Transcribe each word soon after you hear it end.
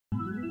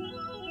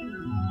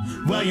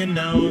Well, you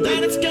know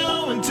that it's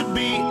going to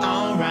be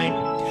alright.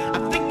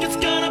 I think it's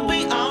gonna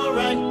be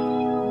alright.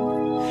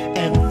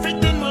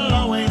 Everything will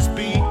always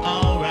be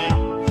alright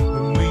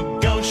when we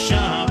go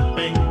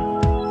shopping.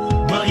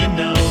 Well, you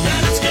know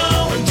that it's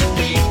going to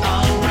be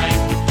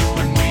alright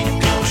when we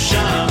go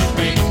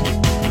shopping.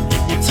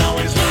 It's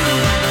always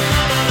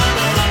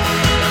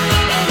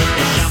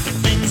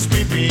shopping's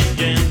we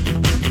begin.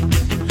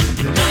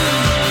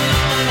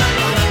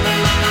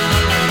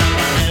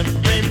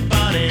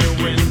 Everybody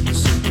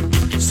wins,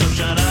 so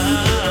shut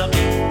up.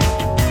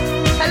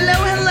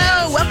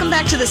 Hello. Welcome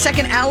back to the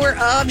second hour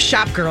of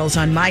Shop Girls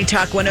on My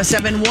Talk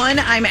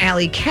 107.1. I'm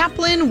Allie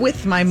Kaplan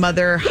with my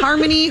mother,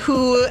 Harmony,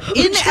 who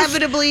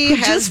inevitably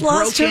has just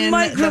lost her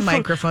broken the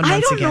microphone I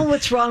once don't again. know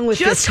what's wrong with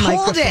Just this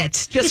hold microphone.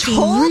 it. Just It's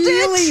hold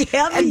really it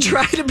heavy. and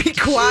try to be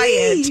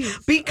quiet.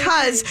 Jeez.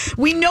 Because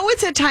we know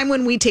it's a time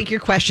when we take your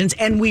questions,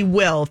 and we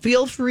will.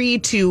 Feel free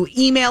to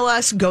email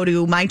us. Go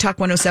to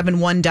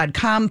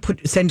mytalk1071.com.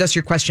 Send us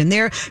your question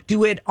there.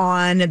 Do it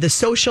on the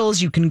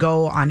socials. You can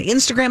go on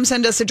Instagram,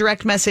 send us a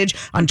direct message.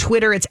 On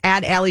Twitter, it's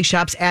at Alley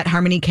Shops, at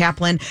Harmony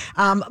Kaplan.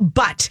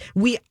 But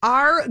we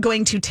are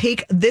going to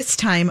take this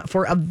time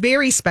for a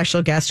very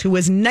special guest who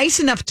was nice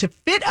enough to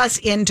fit us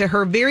into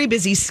her very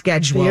busy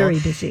schedule. Very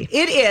busy.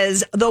 It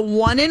is the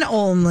one and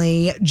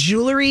only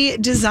jewelry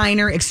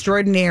designer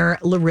extraordinaire,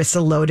 Larissa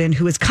Loden,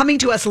 who is coming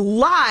to us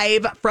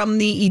live from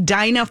the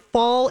Edina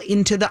Fall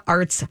into the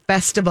Arts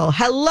Festival.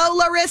 Hello,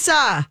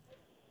 Larissa.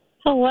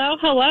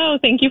 Hello.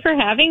 Thank you for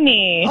having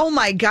me. Oh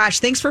my gosh.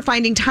 Thanks for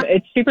finding time.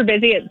 It's super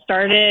busy. It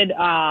started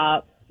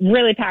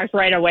really packed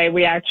right away.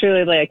 We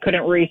actually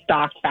couldn't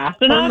restock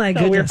fast enough. my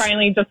So we goodness.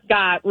 finally just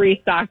got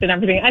restocked and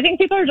everything. I think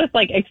people are just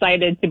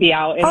excited to be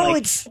out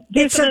and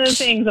do some of the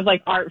things of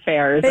art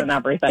fairs and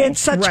everything. It's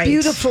such Right.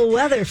 beautiful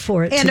weather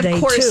for it And today, of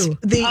course, too.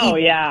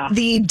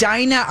 the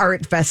Edina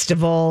Art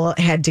Festival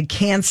had to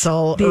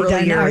cancel The earlier.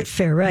 Edina Art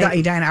Fair, right. The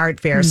Edina Art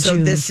Fair. So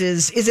June. this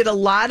is it a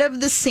lot of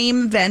the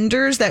same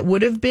vendors that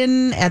would have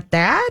been at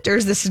that, or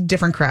is this a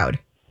different crowd?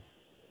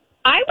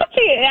 I would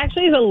say it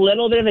actually is a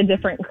little bit of a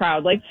different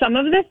crowd. Some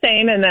of the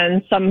same and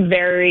then some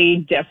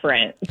very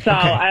different. So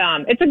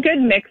it's a good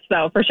mix,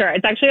 though, for sure.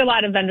 It's actually a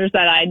lot of vendors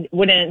that I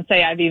wouldn't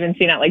say I've even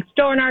seen at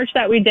Stone Arch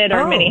that we did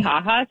or Mini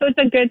Haha. So it's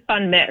a good,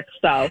 fun mix.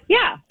 So,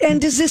 yeah. And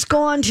does this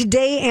go on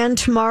today and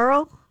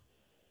tomorrow?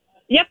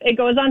 Yep, it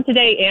goes on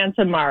today and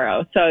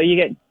tomorrow. So you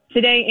get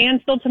today and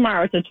still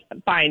tomorrow to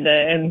find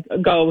it and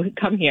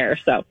come here.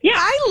 So, yeah.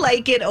 I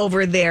like it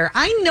over there.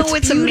 I know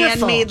it's a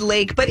beautiful. man-made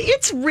lake, but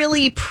it's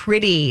really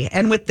pretty.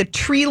 And with the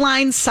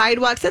tree-lined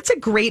sidewalks, that's a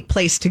great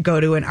place to go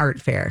to an art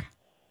fair.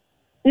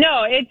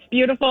 No, it's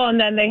beautiful. And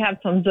then they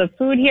have tons of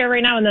food here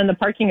right now. And then the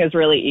parking is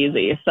really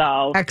easy.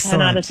 So Excellent.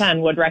 10 out of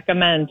 10 would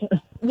recommend.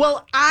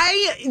 Well,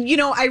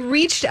 I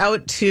reached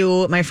out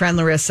to my friend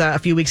Larissa a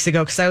few weeks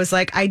ago because I was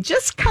like, I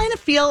just kind of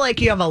feel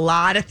like you have a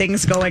lot of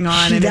things going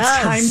on She and does.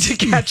 it's time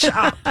to catch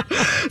up.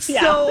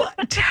 So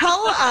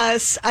tell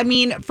us,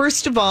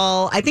 first of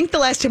all, I think the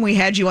last time we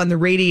had you on the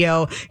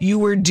radio, you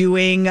were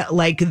doing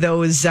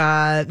those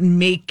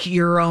make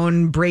your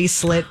own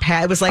bracelet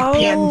pad. It was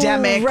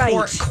pandemic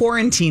right.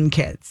 quarantine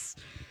kits.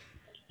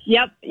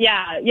 Yep.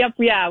 Yeah.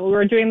 We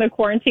were doing the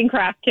quarantine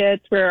craft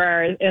kits. We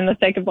were in the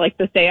thick of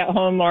the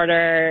stay-at-home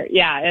order.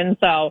 Yeah, and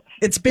so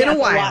It's been a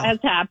while. A lot has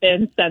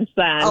happened since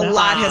then. A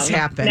lot has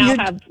happened.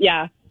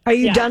 Are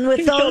you done with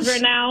two those?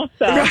 children now?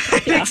 So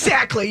Right,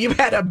 exactly. You've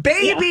had a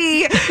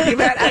baby. You've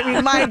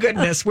had, my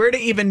goodness, where to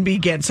even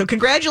begin? So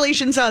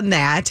congratulations on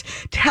that.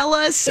 Tell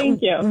us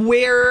Thank you.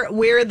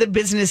 where the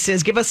business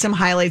is. Give us some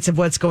highlights of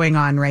what's going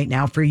on right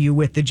now for you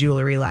with the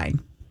jewelry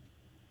line.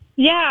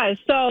 Yeah,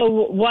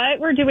 so what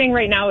we're doing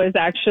right now is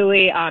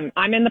actually I'm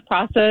in the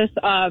process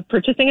of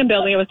purchasing a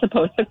building. It was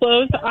supposed to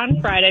close on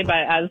Friday, but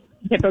as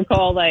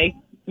typical,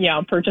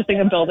 purchasing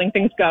a building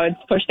things go, it's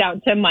pushed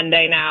out to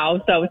Monday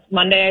now. So it's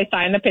Monday I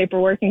sign the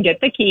paperwork and get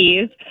the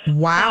keys.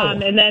 Wow.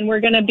 And then we're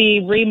going to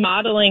be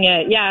remodeling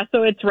it. Yeah,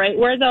 so it's right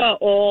where the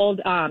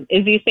old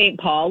Izzy St.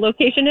 Paul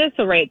location is,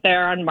 so right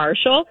there on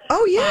Marshall.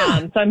 Oh, yeah.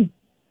 So I'm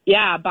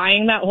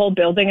buying that whole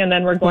building, and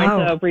then we're going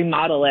to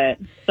remodel it.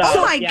 So,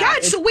 Oh my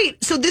God! So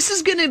wait, so this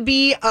is going to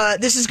be a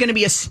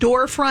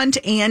storefront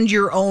and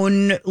your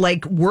own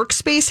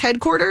workspace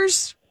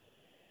headquarters.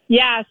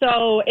 Yeah,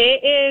 so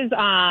it is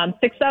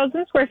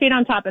 6,000 square feet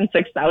on top and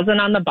 6,000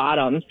 on the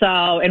bottom. So,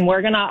 and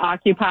we're going to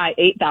occupy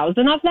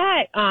 8,000 of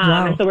that.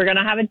 And so we're going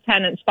to have a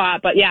tenant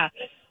spot. But yeah,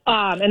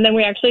 and then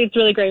it's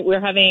really great. We're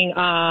having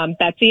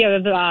Betsy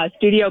of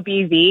Studio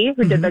BV,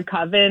 who did the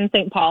Coven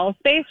St. Paul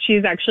space.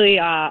 She's actually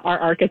our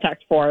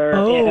architect for it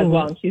as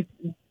well. And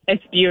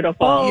it's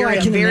beautiful. Oh, You're I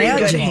in can very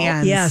imagine. good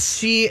hands. Yes.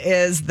 She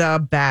is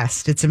the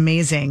best. It's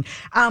amazing.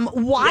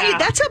 Why? Yeah.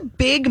 That's a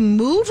big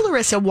move,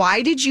 Larissa.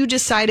 Why did you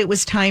decide it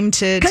was time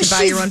to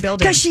buy your own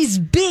building? Because she's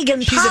big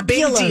and She's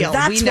popular. a big deal.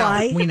 That's we know.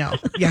 why. We know.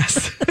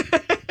 Yes.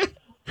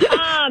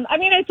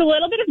 mean, it's a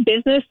little bit of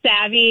business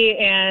savvy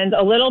and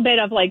a little bit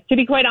of like, to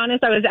be quite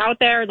honest, I was out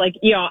there, like,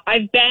 you know,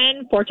 I've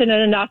been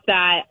fortunate enough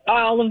that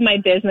all of my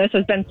business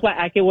has been sweat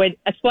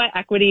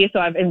equity. So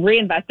I've been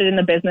reinvested in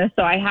the business.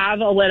 So I have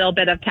a little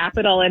bit of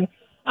capital. And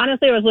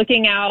honestly, I was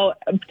looking out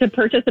to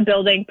purchase a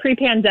building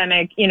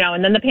pre-pandemic, you know,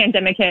 and then the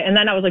pandemic hit. And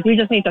then I was like, we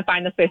just need to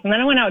find the space. And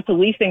then I went out to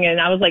leasing it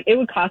and I was like, it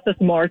would cost us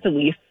more to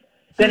lease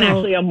than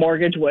actually a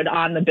mortgage would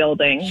on the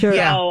building. Sure.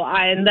 So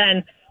and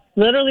then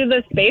literally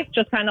the space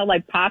just kind of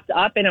like popped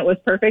up and it was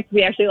perfect.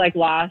 We actually like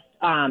lost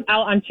out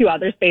on 2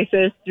 other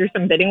spaces through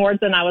some bidding wars.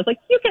 And I was like,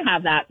 you can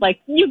have that. Like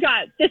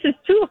this is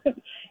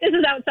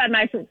outside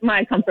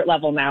my comfort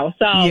level now.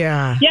 So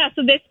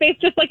so this space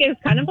just like is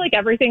kind of like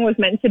everything was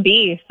meant to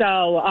be.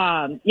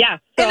 So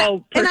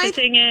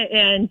purchasing it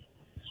and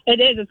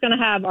it's going to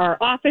have our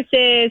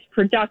offices,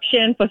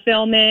 production,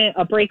 fulfillment,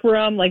 a break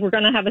room. Like we're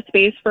going to have a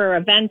space for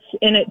events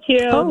in it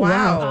too. Oh,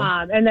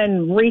 wow. And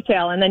then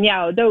retail. And then,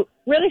 the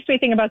really sweet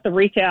thing about the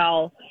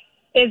retail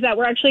is that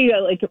we're actually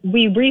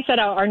we reset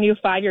out our new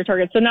 5-year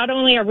target. So not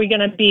only are we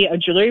going to be a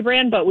jewelry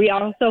brand, but we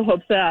also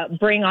hope to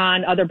bring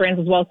on other brands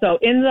as well. So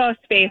in the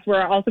space,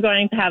 we're also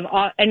going to have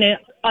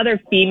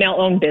other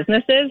female-owned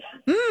businesses.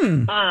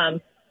 Nice.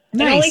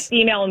 And only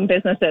female-owned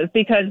businesses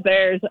because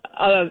there's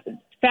a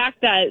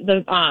fact that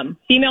the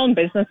female-owned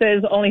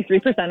businesses, only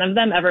 3% of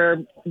them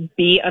ever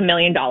beat $1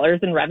 million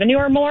in revenue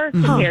or more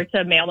compared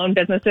to male-owned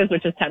businesses,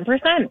 which is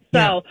 10%.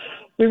 So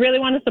we really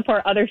want to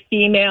support other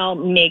female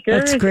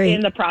makers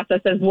in the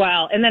process as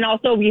well. And then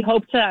also we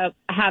hope to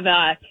have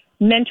a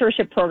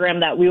mentorship program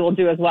that we will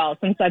do as well.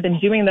 Since I've been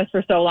doing this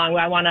for so long,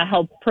 I want to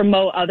help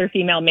promote other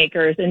female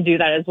makers and do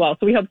that as well.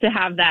 So we hope to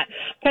have that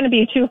kind of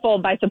be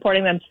twofold by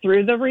supporting them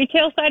through the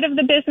retail side of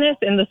the business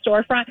in the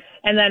storefront,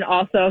 and then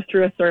also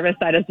through a service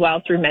side as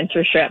well through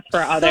mentorship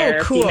for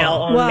other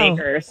female-owned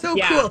makers. So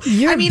cool.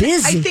 You're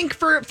busy. I think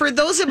for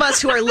those of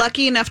us who are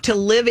lucky enough to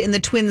live in the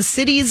Twin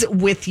Cities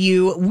with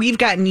you, we've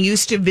gotten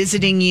used to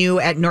visiting you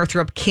at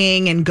Northrop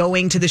King and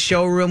going to the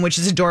showroom, which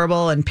is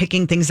adorable, and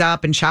picking things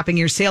up and shopping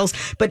your sales.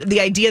 But the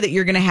idea that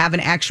you're going to have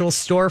an actual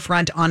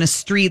storefront on a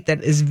street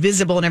that is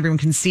visible and everyone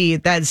can see,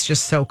 that's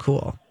just so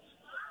cool.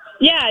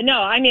 Yeah,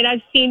 no, I mean,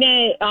 I've seen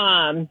it,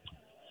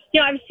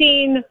 I've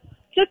seen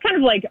just kind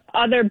of like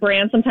other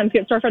brands sometimes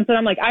get storefronts and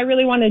I'm like, I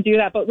really want to do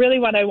that. But really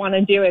what I want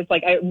to do is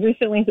like, I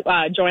recently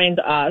joined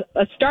a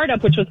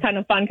startup, which was kind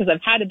of fun because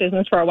I've had a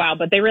business for a while,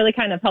 but they really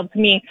kind of helped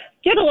me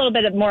get a little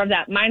bit more of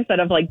that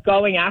mindset of like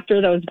going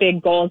after those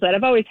big goals that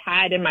I've always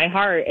had in my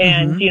heart.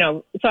 And,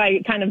 so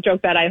I kind of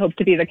joke that I hope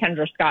to be the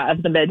Kendra Scott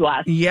of the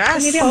Midwest.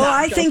 Yes.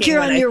 I think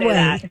you're on your way.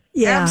 That.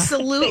 Yeah,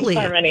 absolutely.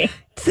 Thanks,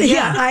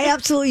 yeah, I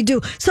absolutely do.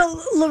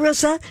 So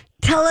Larissa,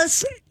 tell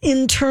us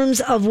in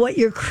terms of what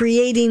you're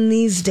creating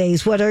these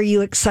days. What are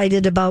you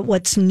excited about?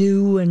 What's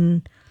new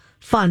and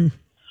fun?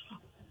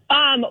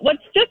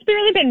 What's just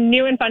really been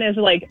new and fun is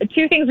like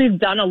 2 things. We've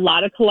done a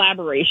lot of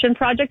collaboration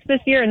projects this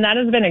year, and that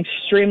has been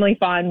extremely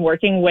fun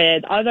working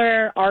with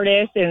other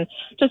artists and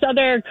just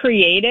other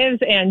creatives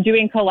and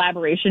doing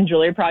collaboration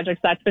jewelry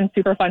projects. That's been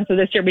super fun. So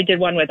this year we did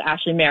one with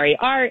Ashley Mary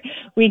Art.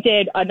 We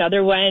did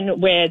another one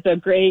with a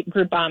great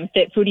group,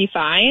 Fit Foodie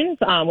Finds,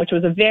 which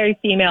was a very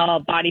female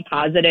body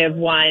positive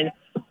one.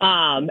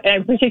 And I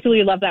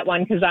particularly love that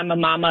one because I'm a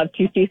mama of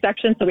 2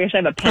 C-sections. So we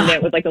actually have a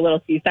pendant with like a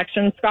little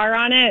C-section scar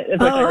on it,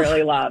 which I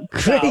really love.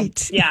 Great.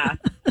 So, yeah.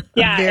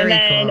 And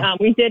then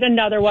we did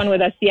another one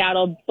with a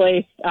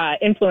Seattle-based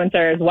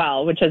influencer as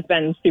well, which has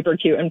been super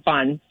cute and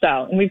fun.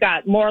 So, and we've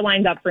got more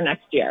lined up for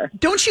next year.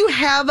 Don't you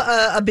have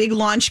a big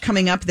launch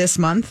coming up this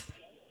month?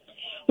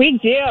 We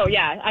do,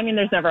 yeah. I mean,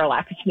 there's never a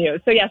lack of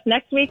news. So yes,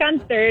 next week on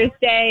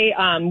Thursday,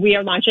 we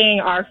are launching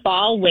our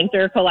fall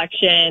winter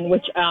collection,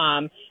 which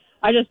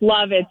I just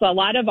love. It's a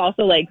lot of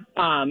also like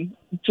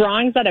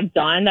drawings that I've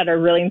done that are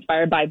really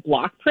inspired by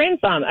block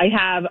prints. I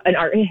have an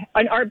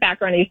art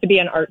background. I used to be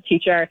an art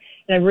teacher,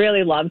 and I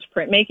really loved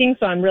printmaking.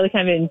 So I'm really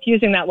kind of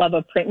infusing that love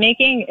of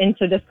printmaking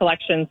into this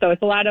collection. So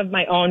it's a lot of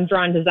my own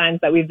drawn designs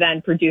that we've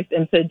then produced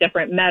into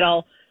different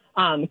metal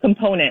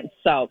components.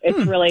 So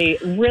it's really,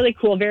 really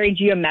cool, very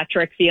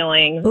geometric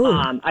feeling.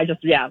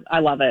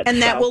 I love it.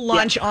 And that will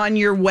launch on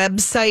your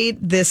website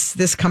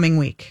this coming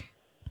week.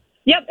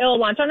 Yep, it'll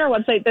launch on our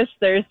website this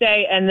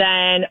Thursday, and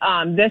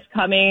then this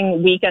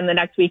coming weekend, the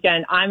next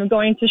weekend, I'm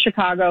going to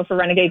Chicago for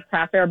Renegades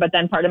Craft Fair, but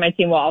then part of my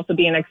team will also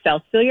be in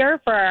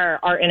Excelsior for our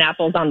Art in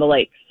Apples on the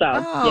Lake. So,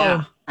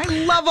 yeah. I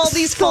love all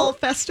these fall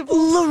festivals.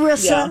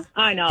 Larissa,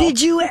 I know.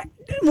 Did you,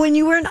 when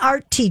you were an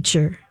art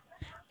teacher,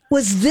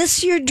 was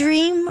this your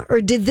dream,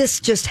 or did this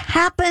just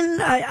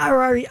happen?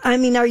 Are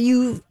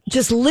you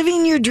just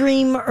living your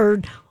dream, or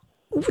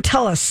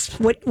tell us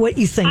what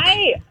you think?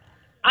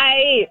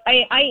 I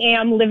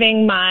am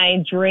living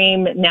my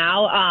dream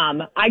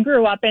now. I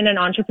grew up in an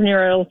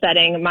entrepreneurial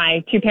setting.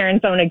 My 2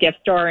 parents own a gift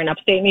store in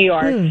upstate New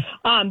York.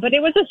 But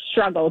it was a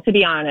struggle, to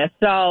be honest.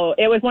 So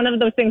it was one of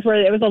those things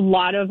where it was a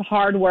lot of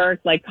hard work,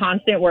 like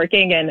constant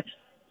working. And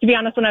to be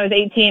honest, when I was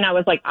 18, I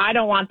was like, I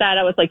don't want that.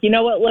 I was like, you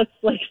know what looks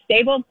like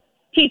stable?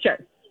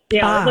 Teacher.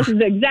 Which is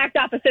the exact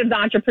opposite of the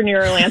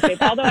entrepreneurial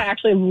landscape. Although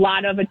actually a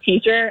lot of a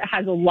teacher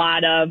has a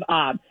lot of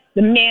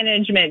the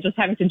management, just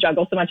having to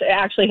juggle so much. It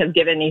actually has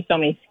given me so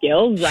many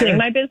skills running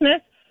my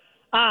business.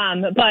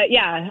 But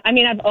yeah, I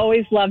mean, I've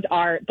always loved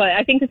art, but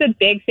I think the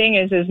big thing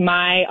is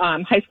my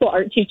high school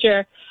art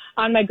teacher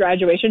on my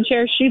graduation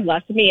chair, she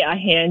left me a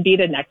hand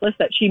beaded necklace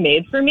that she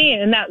made for me.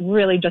 And that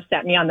really just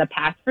set me on the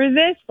path for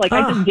this. Like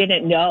I just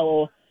didn't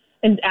know.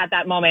 And at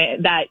that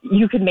moment that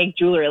you could make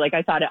jewelry. Like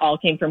I thought it all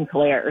came from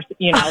Claire's,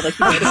 you know, like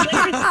you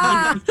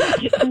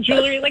made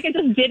jewelry. Like I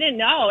just didn't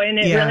know. And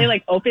it really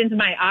like opened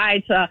my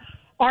eye to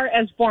art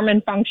as form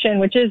and function,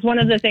 which is one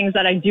of the things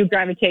that I do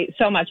gravitate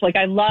so much. Like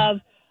I love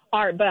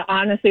art, but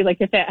honestly, like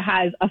if it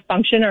has a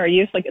function or a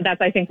use, like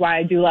that's, I think, why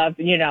I do love,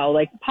 you know,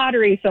 like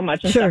pottery so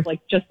much and stuff, like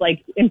just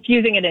like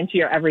infusing it into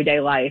your everyday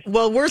life.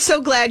 Well, we're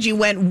so glad you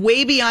went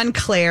way beyond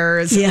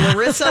Claire's.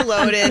 Larissa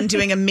Loden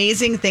doing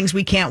amazing things.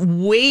 We can't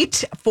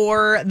wait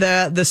for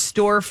the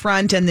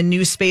storefront and the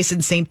new space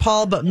in St.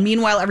 Paul. But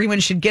meanwhile,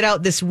 everyone should get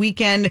out this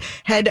weekend,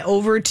 head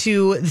over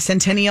to the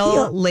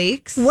Centennial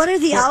Lakes. What are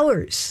the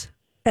hours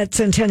at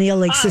Centennial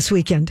Lakes this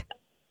weekend?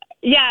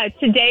 Yeah,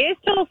 today is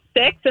till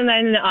 6 and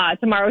then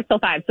tomorrow is till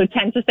 5. So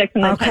 10 to 6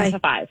 and then 10 to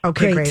 5.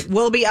 Okay, great.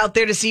 We'll be out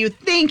there to see you.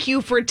 Thank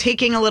you for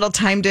taking a little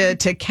time to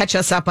catch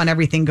us up on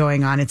everything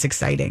going on. It's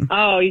exciting.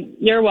 Oh,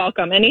 you're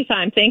welcome.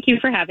 Anytime. Thank you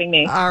for having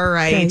me. All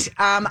right.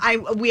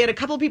 We had a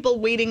couple people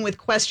waiting with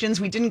questions.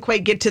 We didn't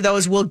quite get to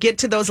those. We'll get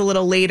to those a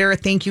little later.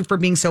 Thank you for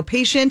being so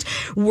patient.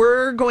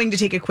 We're going to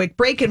take a quick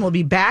break and we'll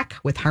be back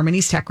with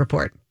Harmony's Tech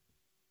Report.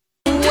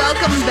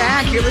 Welcome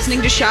back. You're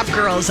listening to Shop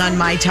Girls on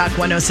My Talk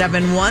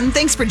 107.1.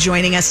 Thanks for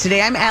joining us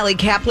today. I'm Allie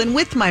Kaplan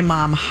with my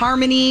mom,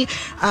 Harmony.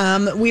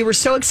 We were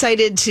so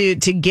excited to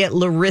get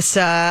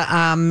Larissa,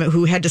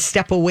 who had to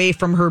step away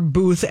from her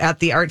booth at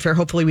the art fair.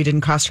 Hopefully, we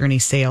didn't cost her any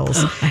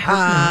sales.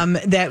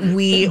 That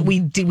we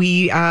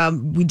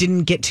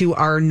didn't get to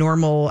our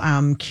normal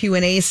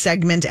Q&A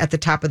segment at the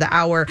top of the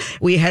hour.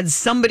 We had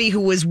somebody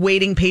who was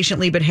waiting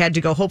patiently but had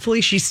to go.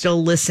 Hopefully, she's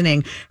still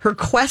listening. Her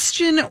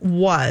question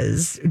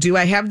was, do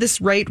I have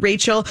this right,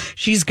 Rachel?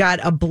 She's got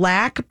a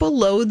black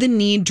below the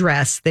knee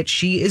dress that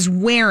she is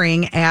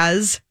wearing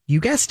as, you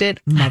guessed it,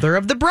 mother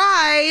of the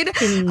bride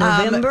in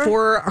November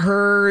for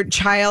her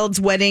child's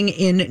wedding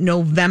in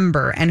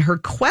November. And her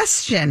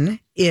question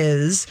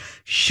is,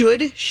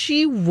 should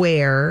she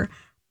wear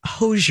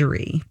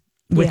hosiery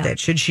with it?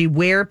 Should she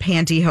wear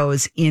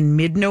pantyhose in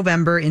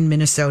mid-November in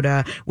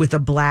Minnesota with a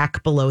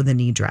black below the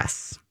knee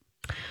dress?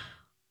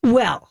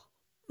 Well,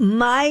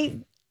 my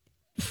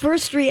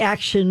first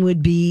reaction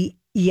would be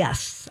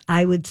yes.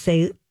 I would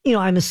say, you know,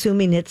 I'm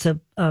assuming it's a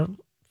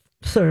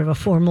sort of a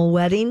formal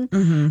wedding,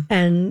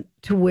 and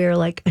to wear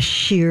like a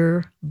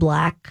sheer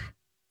black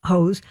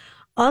hose.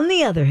 On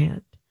the other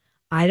hand,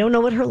 I don't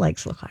know what her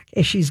legs look like.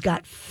 If she's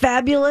got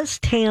fabulous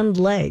tanned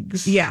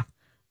legs,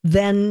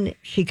 then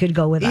she could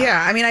go without.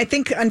 Yeah, I mean, I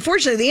think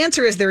unfortunately the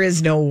answer is there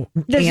is no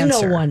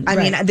answer. No one. I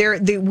mean,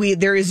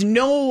 there is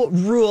no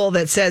rule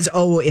that says,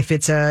 oh, if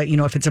it's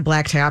a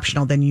black tie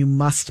optional, then you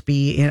must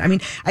be in. I mean,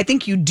 I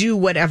think you do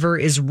whatever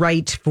is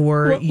right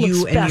for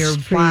you and your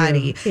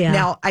body. Yeah.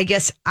 Now, I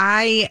guess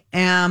I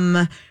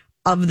am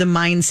of the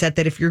mindset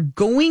that if you're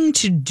going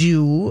to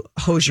do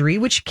hosiery,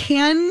 which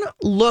can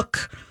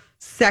look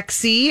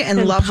sexy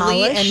and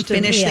lovely and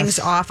finish things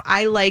off,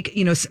 I like,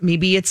 you know,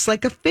 maybe it's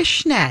like a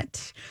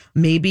fishnet.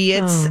 Maybe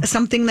it's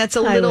something that's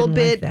a little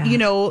bit, like you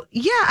know,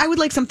 I would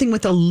like something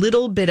with a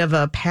little bit of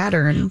a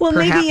pattern. Well,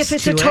 maybe if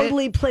it's a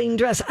totally plain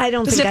dress, I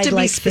don't think I'd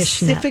like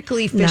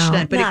specifically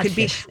fishnet, but it could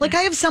be like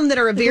I have some that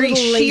are a very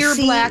sheer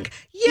lacy, black.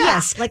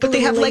 Yes, like but they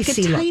have like a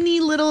look.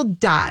 tiny little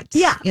dot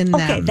in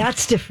them. Okay,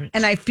 that's different.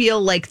 And I feel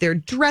like they're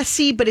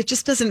dressy, but it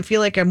just doesn't feel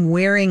like I'm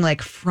wearing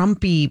like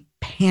frumpy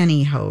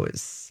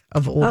pantyhose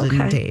of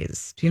olden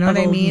days. Do you know what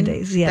I mean?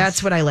 Days, yes.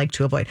 That's what I like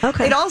to avoid.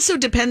 Okay. It also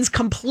depends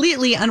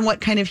completely on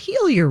what kind of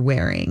heel you're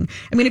wearing.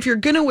 I mean, if you're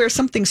going to wear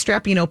something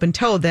strappy and open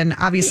toe, then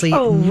obviously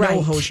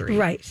no hosiery.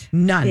 Right.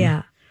 None.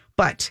 Yeah.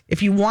 But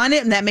if you want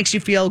it and that makes you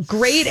feel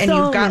great and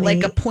you've got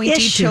like a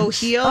pointy toe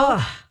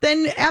heel,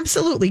 then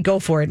absolutely go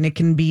for it. And it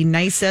can be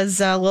nice as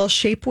a little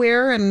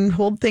shapewear and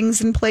hold things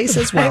in place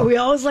as well. We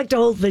always like to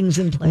hold things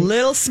in place.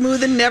 Little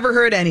smooth and never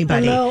hurt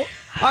anybody. No.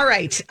 All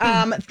right.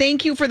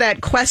 Thank you for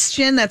that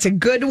question. That's a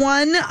good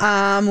one.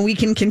 We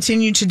can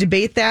continue to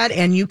debate that,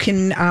 and you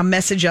can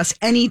message us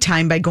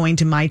anytime by going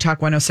to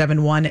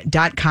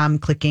mytalk1071.com,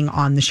 clicking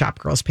on the Shop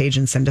Girls page,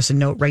 and send us a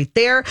note right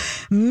there.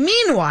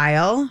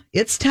 Meanwhile,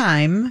 it's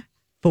time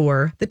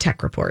for the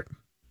Tech Report.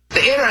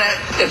 The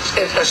internet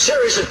is a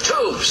series of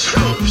tubes.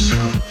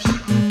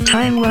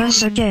 Time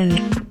once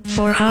again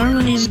for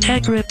Harmony's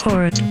Tech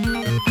Report.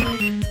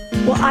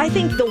 Well, I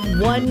think the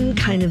one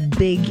kind of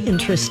big,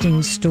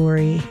 interesting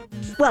story,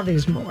 well,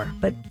 there's more,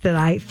 but that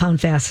I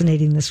found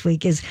fascinating this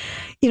week is,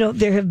 you know,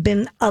 there have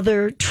been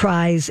other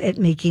tries at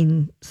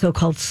making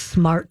so-called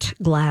smart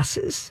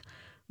glasses.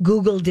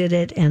 Google did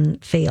it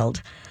and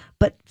failed.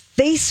 But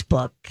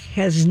Facebook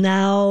has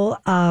now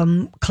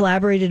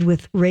collaborated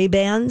with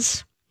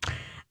Ray-Bans,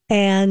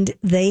 and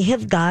they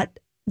have got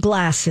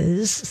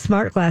glasses,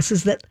 smart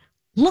glasses that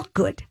look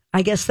good.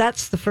 I guess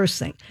that's the first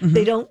thing.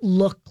 They don't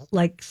look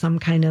like some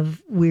kind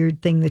of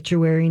weird thing that you're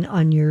wearing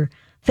on your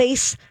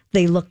face.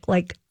 They look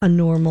like a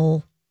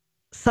normal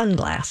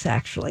sunglass,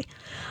 actually.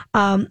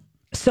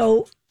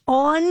 So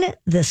on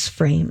this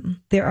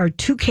frame, there are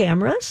 2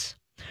 cameras,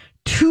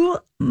 2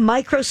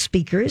 micro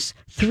speakers,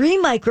 3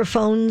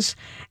 microphones,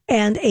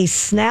 and a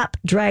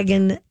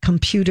Snapdragon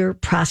computer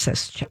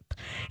process chip.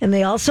 And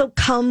they also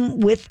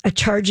come with a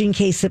charging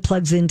case that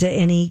plugs into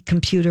any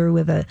computer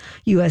with a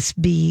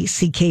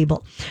USB-C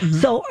cable.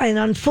 So, and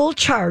on full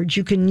charge,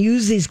 you can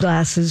use these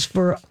glasses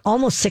for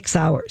almost 6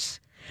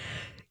 hours.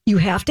 You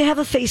have to have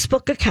a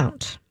Facebook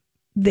account.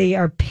 They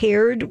are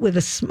paired with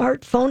a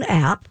smartphone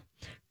app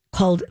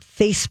called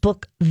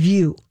Facebook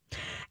View.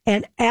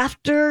 And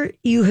after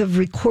you have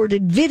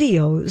recorded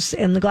videos,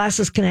 and the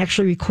glasses can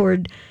actually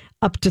record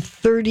up to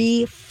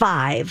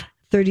 35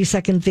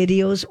 30-second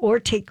videos or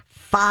take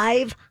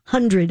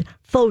 500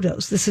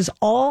 photos. This is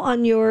all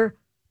on your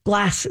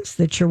glasses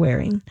that you're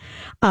wearing.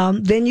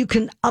 Then you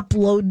can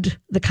upload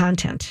the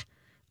content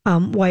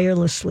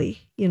wirelessly,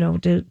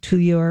 to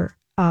your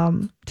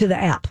to the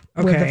app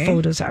where the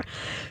photos are.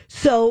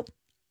 So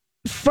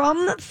from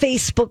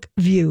Facebook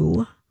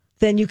View,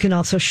 then you can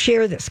also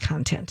share this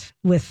content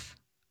with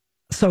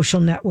social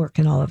network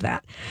and all of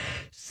that.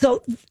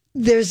 So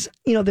there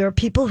are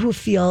people who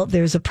feel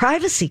there's a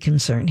privacy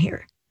concern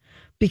here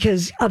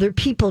because other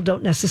people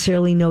don't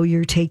necessarily know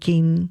you're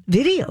taking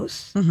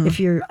videos if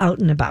you're out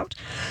and about.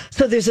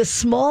 So there's a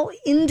small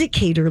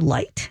indicator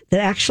light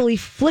that actually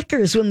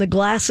flickers when the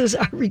glasses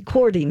are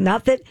recording.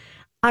 Not that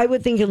I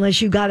would think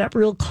unless you got up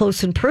real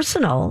close and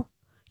personal,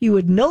 you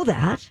would know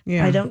that.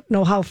 Yeah. I don't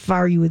know how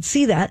far you would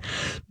see that.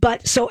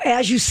 But so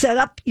as you set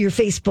up your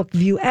Facebook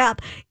View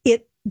app,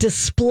 it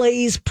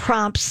displays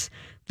prompts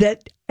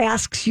that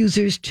asks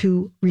users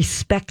to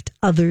respect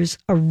others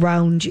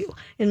around you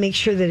and make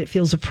sure that it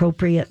feels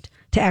appropriate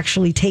to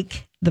actually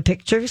take the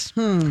pictures.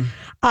 You're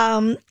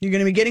going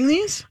to be getting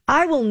these?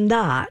 I will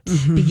not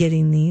be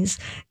getting these.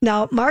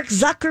 Now, Mark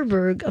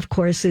Zuckerberg, of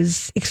course,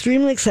 is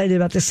extremely excited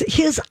about this.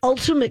 His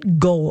ultimate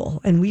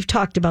goal, and we've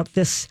talked about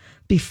this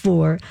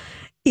before,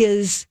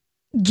 is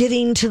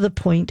getting to the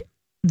point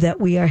that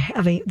we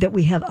have a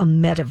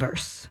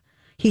metaverse.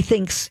 He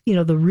thinks,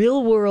 the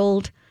real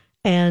world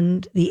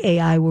and the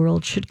AI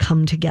world should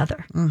come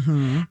together.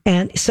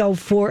 And so,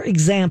 for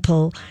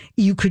example,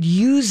 you could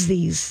use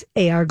these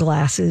AR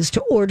glasses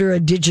to order a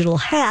digital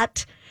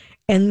hat,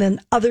 and then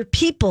other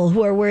people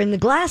who are wearing the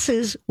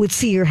glasses would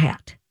see your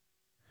hat.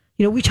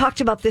 We talked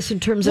about this in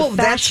terms of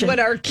fashion. That's what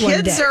our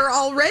kids are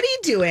already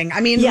doing.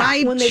 I mean,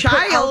 my when they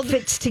child put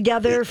outfits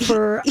together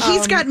for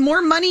he's got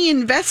more money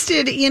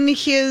invested in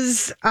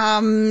his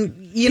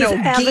avatars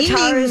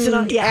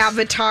gaming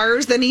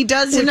avatars than he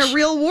does in a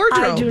real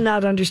wardrobe. I do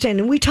not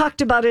understand. And we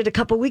talked about it a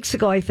couple of weeks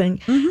ago, I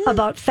think,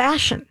 about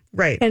fashion.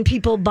 Right. And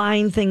people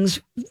buying things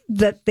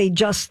that they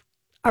just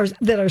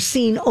are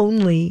seen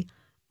only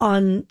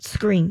on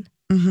screen.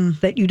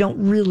 That you don't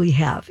really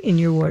have in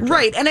your wardrobe.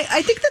 Right. And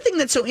I think the thing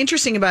that's so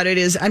interesting about it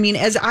is,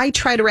 as I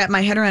try to wrap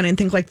my head around it and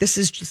think like this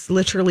is just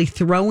literally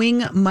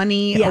throwing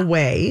money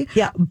away.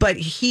 Yeah. But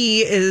he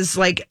is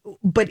like,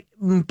 but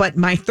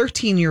my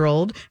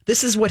 13-year-old,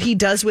 this is what he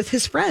does with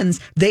his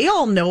friends. They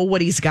all know what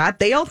he's got.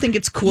 They all think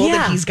it's cool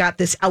that he's got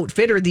this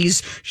outfit or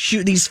these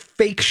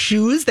fake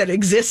shoes that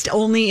exist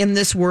only in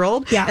this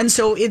world. Yeah. And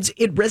so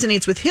it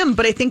resonates with him.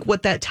 But I think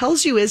what that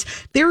tells you is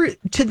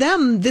to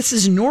them, this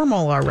is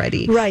normal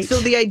already. Right.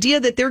 So the idea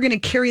that they're going to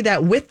carry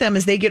that with them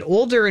as they get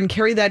older and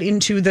carry that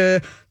into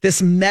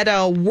this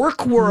meta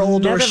work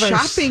world or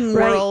shopping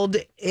world,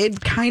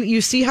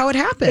 you see how it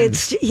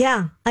happens.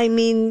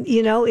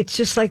 It's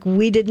just like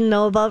we didn't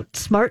know about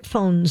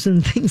smartphones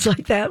and things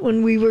like that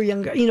when we were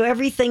younger.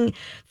 Everything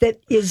that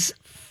is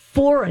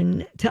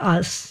foreign to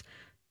us,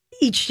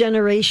 each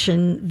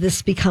generation,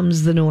 this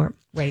becomes the norm.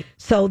 Right.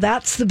 So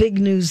that's the big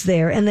news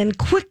there. And then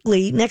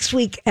quickly, next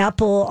week,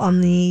 Apple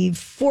on the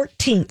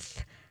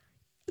 14th,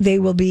 they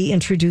will be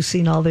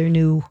introducing all their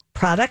new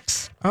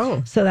products.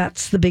 Oh. So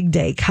that's the big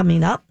day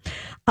coming up.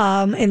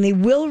 And they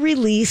will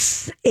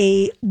release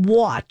a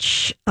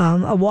watch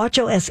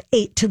OS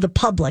 8 to the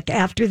public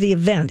after the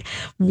event.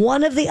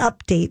 One of the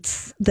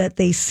updates that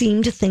they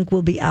seem to think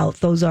will be out,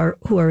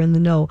 who are in the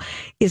know,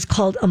 is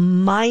called a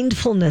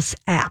mindfulness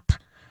app.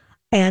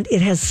 And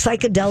it has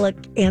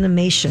psychedelic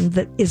animation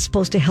that is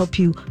supposed to help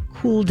you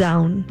cool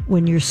down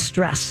when you're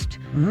stressed.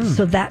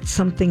 So that's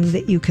something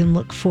that you can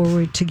look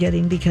forward to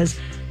getting because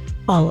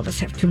all of us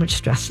have too much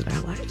stress in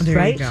our lives, there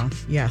right? You go.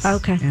 Yes.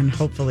 Okay. And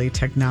hopefully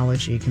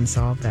technology can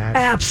solve that.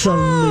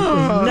 Absolutely.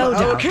 No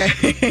doubt.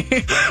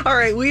 Okay. All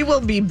right. We will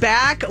be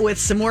back with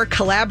some more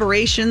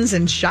collaborations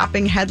and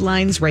shopping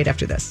headlines right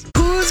after this.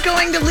 Who's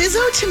going to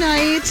Lizzo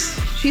tonight?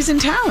 She's in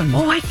town.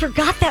 Oh, I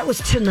forgot that was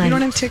tonight. You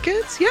don't have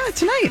tickets? Yeah,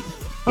 tonight.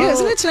 Yeah,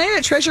 isn't it tonight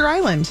at Treasure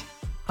Island?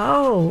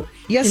 Oh.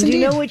 Yes, and indeed. do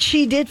you know what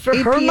she did for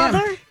her 8 p.m.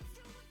 mother?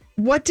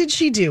 What did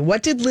she do?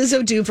 What did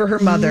Lizzo do for her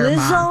mother, Mom?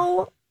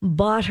 Lizzo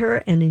bought her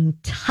an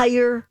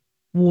entire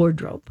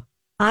wardrobe.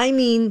 I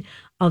mean,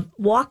 a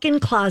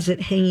walk-in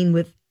closet hanging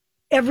with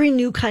every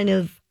new kind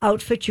of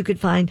outfit you could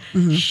find,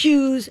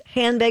 shoes,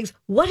 handbags.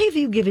 What have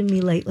you given me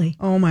lately?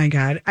 Oh my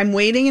God. I'm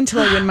waiting until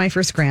I win my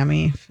first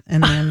Grammy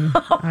and then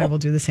I will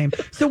do the same.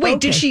 So wait,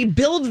 did she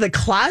build the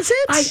closet?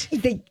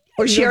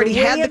 Or she already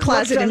had the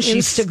closet and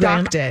she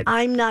stocked it?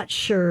 I'm not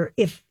sure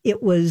if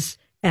it was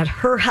at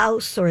her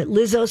house or at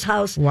Lizzo's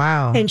house.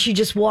 Wow. And she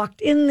just walked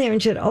in there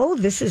and said, oh,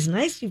 this is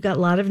nice. You've got a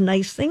lot of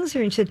nice things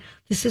here. And she said,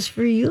 this is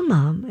for you,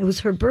 Mom. It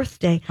was her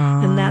birthday.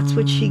 And that's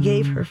what she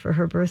gave her for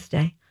her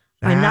birthday.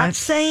 I'm not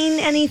saying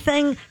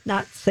anything,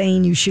 not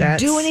saying you should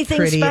do anything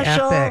pretty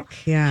special.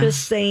 Epic. Yeah.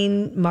 Just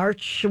saying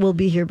March will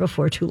be here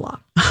before too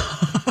long.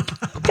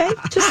 Okay,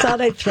 just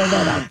thought I'd throw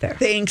that out there.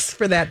 Thanks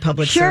for that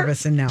public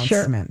service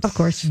announcement. Sure, of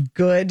course.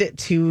 Good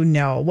to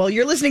know. Well,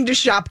 you're listening to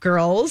Shop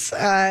Girls,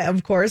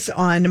 of course,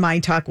 on My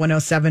Talk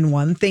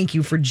 107.1. Thank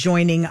you for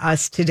joining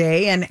us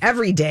today and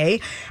every day.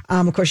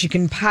 Of course, you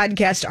can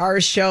podcast our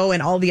show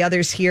and all the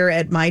others here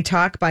at My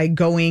Talk by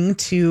going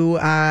to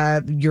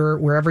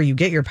wherever you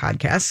get your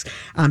podcasts.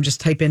 Just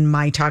type in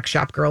My Talk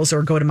Shop Girls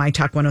or go to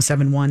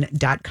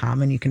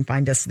mytalk1071.com and you can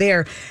find us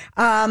there.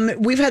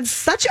 We've had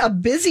such a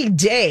busy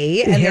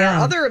day and there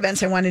are other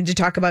events I wanted to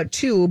talk about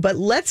too, but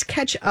let's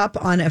catch up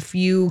on a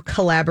few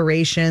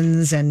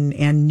collaborations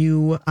and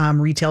new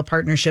retail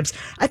partnerships.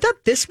 I thought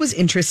this was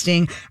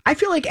interesting. I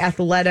feel like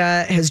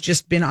Athleta has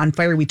just been on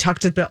fire. We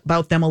talked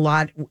about them a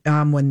lot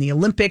when the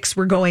Olympics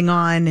were going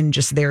on and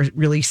just their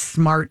really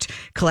smart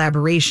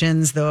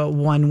collaborations. The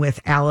one with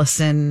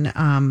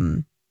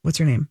Allison, what's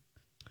her name?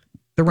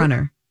 The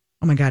runner.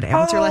 Oh my God.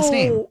 What's her last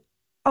name?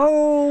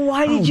 Oh,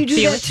 why did you do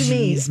that to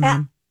me? Geez,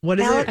 Mom. What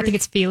is it? I think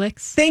it's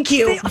Felix. Thank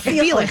you.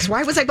 Felix.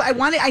 Why was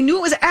I knew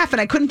it was an F and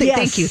I couldn't think.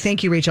 Yes.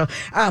 Thank you, Rachel.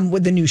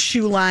 With the new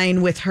shoe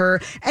line with her.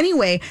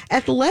 Anyway,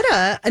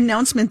 Athleta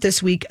announcement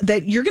this week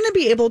that you're going to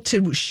be able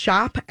to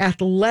shop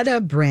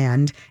Athleta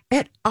brand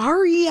at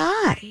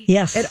REI.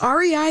 Yes. At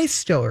REI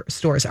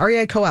stores,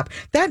 REI Co-op.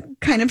 That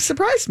kind of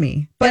surprised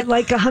me. But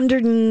like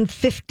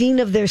 115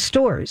 of their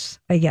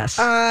stores, I guess.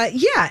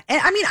 Yeah. And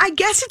I mean, I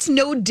guess it's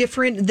no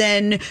different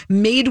than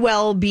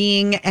Madewell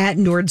being at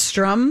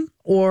Nordstrom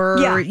or,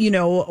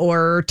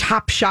 or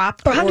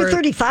Topshop. Or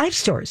 135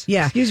 stores.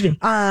 Yeah. Excuse me.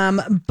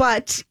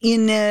 But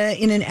in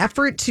an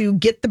effort to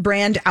get the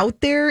brand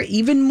out there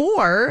even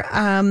more,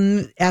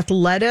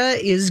 Athleta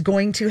is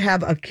going to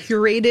have a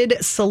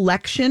curated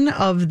selection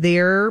of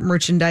their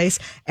merchandise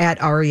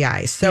at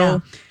REI.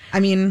 So, I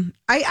mean,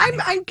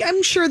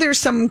 I'm sure there's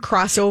some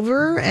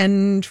crossover,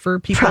 and for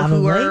people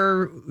who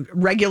are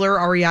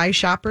regular REI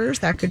shoppers,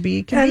 that could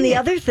be convenient. And the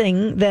other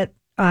thing that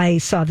I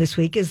saw this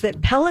week is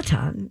that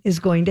Peloton is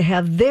going to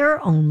have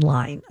their own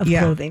line of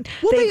clothing.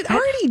 Well,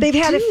 they've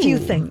had a few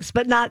things,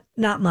 but not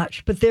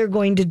much. But they're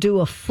going to do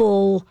a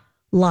full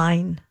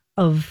line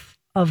of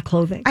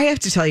clothing. I have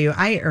to tell you,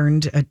 I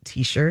earned a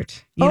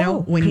T-shirt. You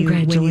know, when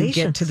you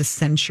get to the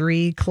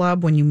Century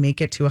Club, when you make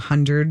it to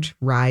 100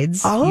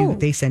 rides,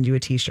 they send you a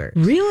T-shirt.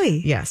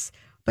 Really? Yes.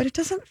 But it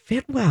doesn't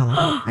fit well.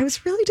 I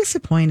was really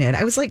disappointed.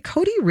 I was like,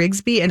 Cody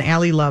Rigsby and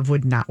Allie Love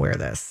would not wear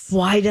this.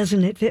 Why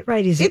doesn't it fit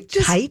right? Is it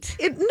tight?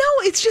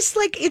 It's just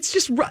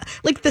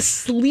like the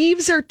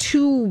sleeves are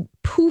too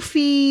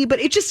poofy, but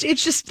it's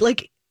just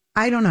like,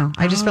 I don't know.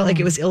 I just felt like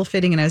it was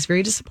ill-fitting and I was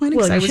very disappointed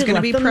because I was going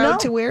to be proud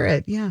to wear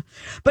it. Yeah.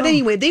 But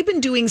anyway, they've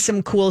been doing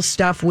some cool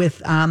stuff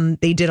with,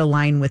 they did a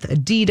line with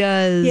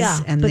Adidas. Yeah,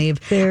 and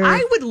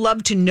I would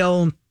love to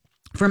know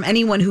from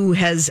anyone who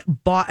has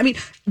bought, I mean,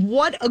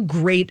 what a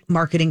great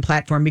marketing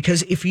platform,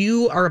 because if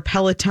you are a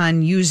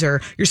Peloton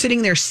user, you're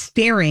sitting there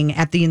staring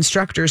at the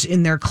instructors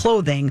in their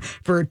clothing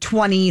for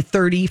 20,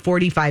 30,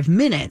 45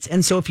 minutes.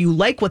 And so if you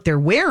like what they're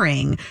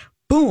wearing,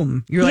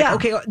 boom, you're like,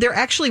 okay, there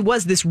actually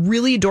was this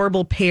really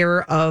adorable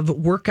pair of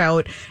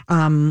workout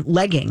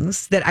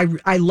leggings that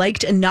I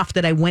liked enough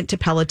that I went to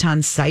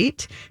Peloton's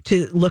site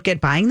to look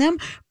at buying them.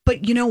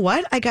 But you know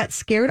what? I got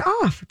scared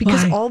off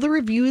because all the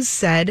reviews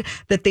said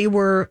that they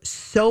were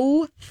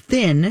so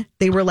thin.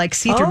 They were like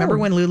see-through. Remember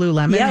when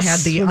Lululemon had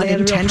the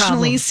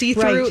unintentionally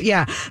see-through? Right.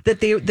 Yeah,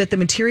 that the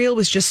material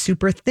was just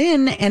super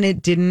thin and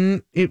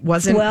it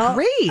wasn't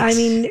great. I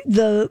mean,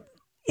 the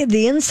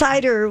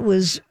insider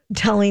was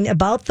telling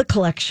about the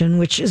collection,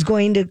 which is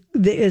going to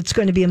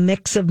be a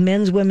mix of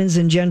men's, women's,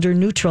 and gender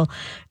neutral,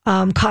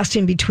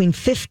 costing between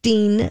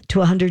 $15 to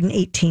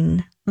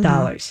 $118.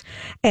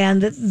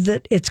 And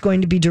that it's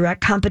going to be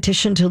direct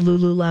competition to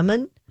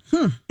Lululemon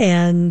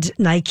and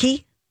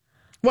Nike.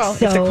 Well, if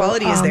the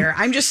quality is there,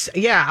 I'm just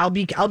I'll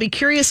be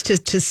curious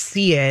to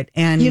see it.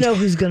 And you know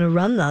who's going to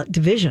run the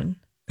division?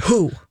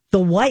 Who? The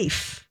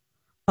wife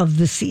of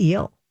the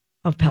CEO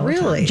of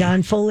Peloton. Really?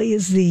 John Foley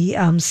is the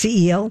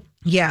CEO.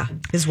 Yeah,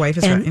 his wife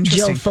is and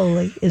interesting. Jill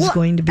Foley is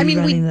going to be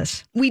running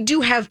this. We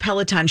do have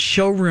Peloton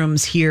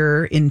showrooms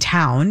here in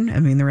town. I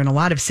mean, they're in a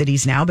lot of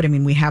cities now, but I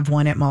mean, we have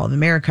one at Mall of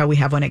America. We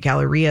have one at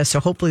Galleria. So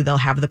hopefully they'll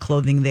have the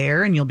clothing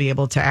there and you'll be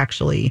able to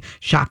actually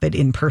shop it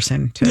in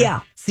person to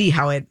see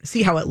how it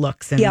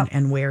looks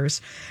and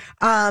wears.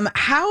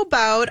 How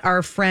about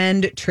our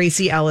friend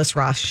Tracy Ellis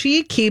Ross?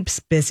 She keeps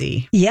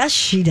busy. Yes,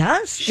 she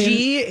does.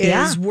 She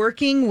is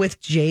working with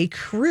J.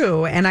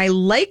 Crew, and I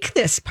like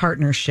this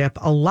partnership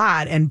a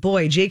lot. And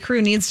boy, J.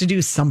 Crew needs to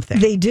do something.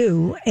 They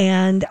do,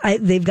 and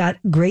they've got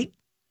great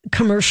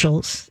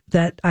commercials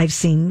that I've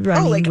seen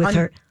running with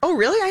her. Oh,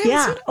 really?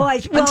 I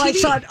haven't seen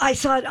it. I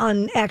saw it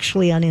on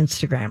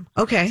Instagram.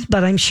 Okay,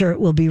 but I'm sure it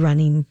will be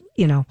running.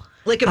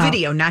 Like a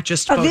video, not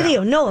just a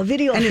video. No, a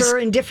video of her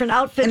in different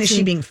outfits. And is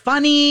she being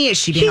funny? Is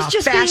she being all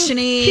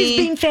fashiony? She's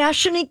being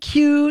fashiony,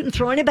 cute, and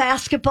throwing a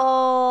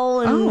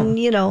basketball, and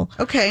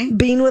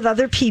being with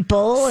other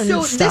people. And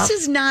so stuff.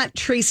 This is not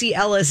Tracy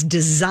Ellis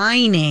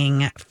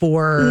designing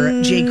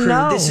for J. Crew.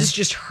 No. This is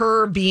just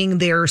her being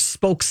their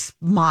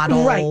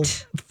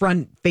spokesmodel,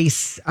 front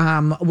face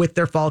with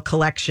their fall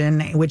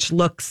collection, which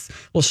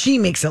she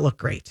makes it look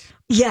great.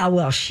 Yeah,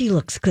 well, she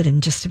looks good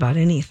in just about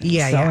anything.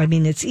 Yeah, so, I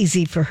mean, it's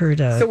easy for her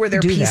to. So, were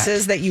there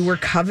pieces that you were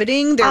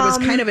coveting? There was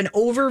kind of an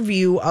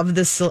overview of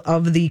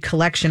the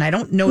collection. I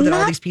don't know that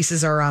all these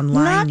pieces are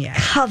online yet.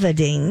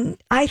 Coveting,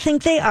 I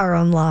think they are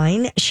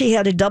online. She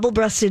had a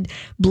double-breasted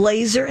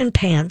blazer and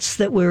pants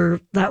that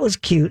was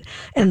cute,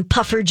 and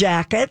puffer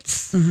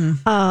jackets.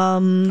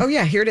 Oh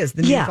yeah, here it is,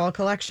 the new fall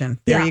collection.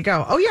 There you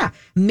go. Oh yeah,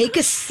 make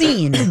a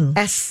scene,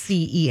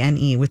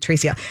 SCENE with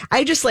Tracy.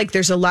 I just like.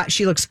 There's a lot.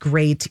 She looks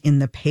great in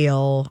the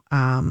pale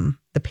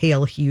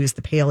hues,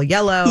 the pale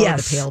yellow,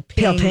 the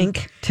pale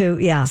pink too.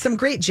 Yeah, some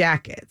great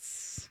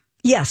jackets.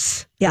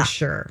 Yes, yeah, for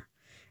sure.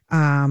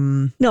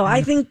 No,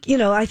 I think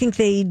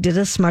they did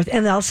a smart,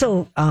 and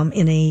also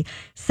in a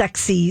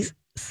sexy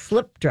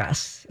slip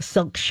dress,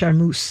 silk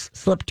charmeuse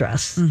slip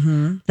dress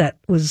that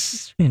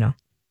was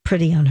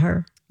pretty on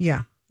her.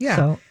 Yeah, yeah.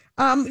 So.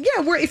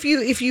 If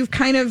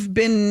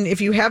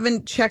you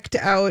haven't checked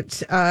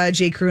out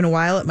J. Crew in a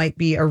while, it might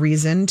be a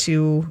reason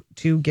to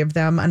give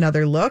them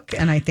another look.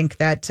 And I think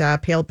that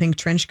pale pink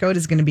trench coat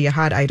is going to be a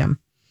hot item.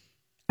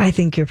 I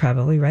think you're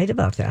probably right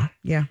about that.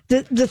 Yeah.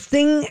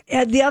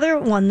 The other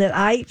one that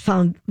I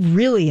found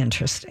really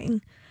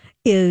interesting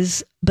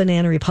is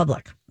Banana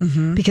Republic,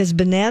 because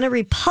Banana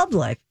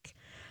Republic,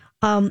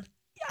 I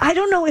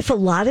don't know if a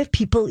lot of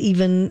people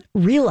even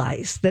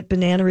realize that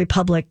Banana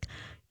Republic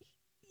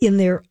in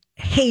their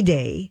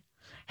heyday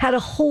had a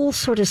whole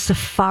sort of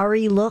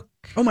safari look.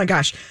 Oh my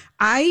gosh.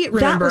 I remember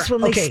that was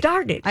when they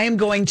started. I am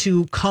going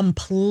to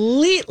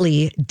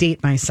completely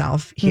date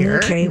myself here.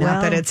 Okay,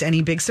 Not that it's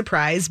any big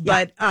surprise,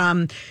 but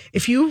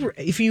if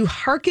you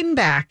hearken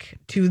back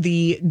to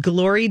the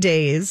glory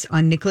days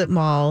on Nicollet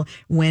Mall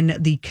when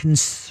the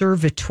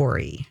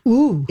conservatory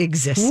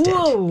existed.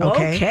 Whoa,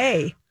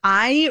 okay.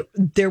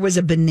 There was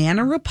a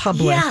Banana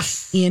Republic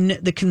in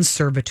the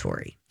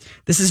conservatory.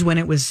 This is when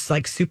it was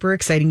like super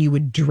exciting. You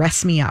would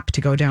dress me up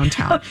to go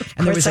downtown.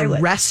 And there was a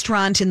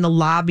restaurant in the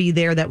lobby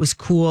there that was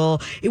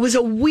cool. It was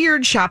a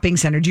weird shopping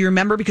center. Do you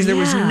remember? Because there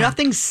was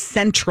nothing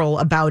central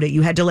about it.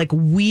 You had to like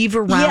weave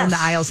around the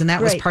aisles, and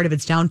that was part of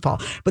its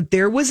downfall. But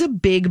there was a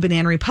big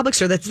Banana Republic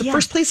store. That's the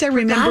first place I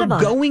remember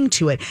going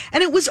to it.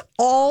 And it was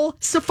all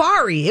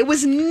safari. It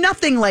was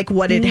nothing like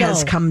what it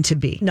has come to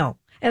be. No.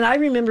 And I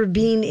remember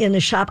being in a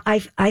shop, I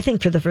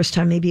think for the first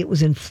time, maybe it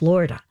was in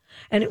Florida.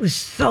 And it was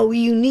so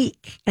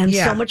unique and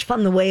so much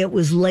fun the way it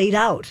was laid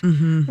out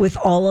with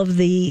all of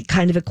the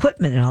kind of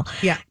equipment and all.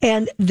 Yeah.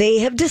 And they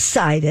have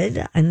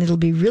decided, and it'll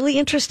be really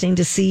interesting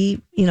to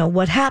see,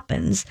 what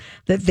happens,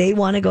 that they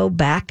want to go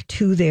back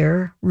to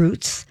their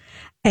roots.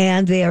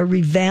 And they are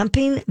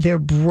revamping their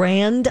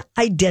brand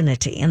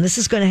identity. And this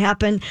is going to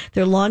happen.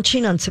 They're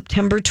launching on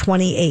September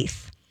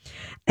 28th.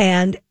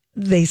 And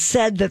they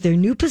said that their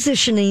new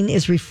positioning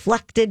is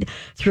reflected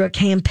through a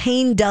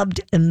campaign dubbed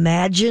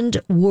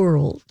Imagined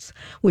Worlds,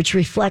 which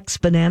reflects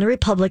Banana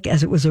Republic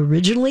as it was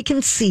originally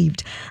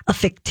conceived, a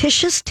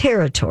fictitious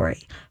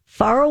territory,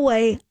 far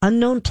away,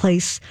 unknown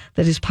place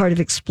that is part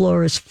of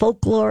explorers'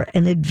 folklore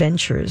and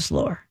adventurers'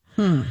 lore.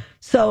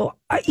 So,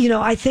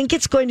 I think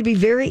it's going to be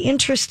very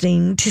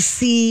interesting to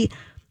see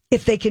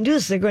if they can do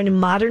this. They're going to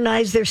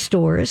modernize their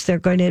stores. They're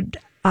going to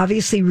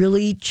obviously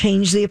really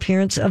change the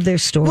appearance of their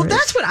stores. Well,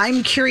 that's what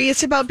I'm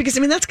curious about, because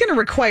that's going to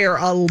require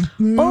a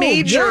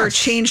major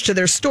change to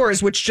their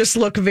stores, which just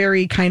look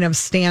very kind of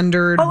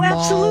standard. Oh,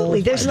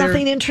 absolutely. There's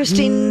nothing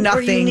interesting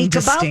or unique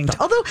distinct about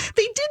them. Although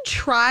they did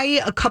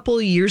try a couple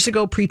of years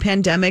ago,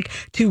 pre-pandemic,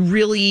 to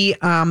really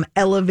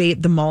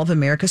elevate the Mall of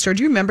America store.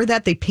 Do you remember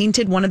that? They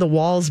painted one of the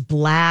walls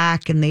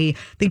black, and they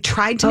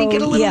tried to make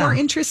it a little more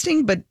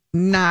interesting, but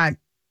not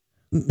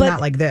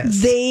like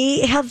this.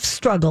 They have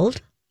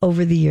struggled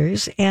over the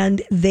years,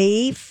 and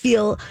they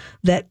feel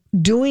that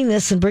doing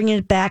this and bringing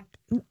it back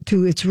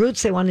to its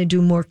roots, they want to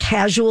do more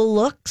casual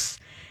looks.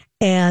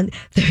 And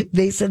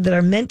they said that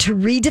are meant to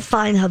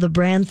redefine how the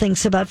brand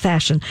thinks about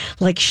fashion,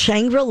 like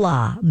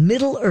Shangri-La,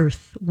 Middle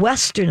Earth,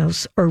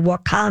 Westeros, or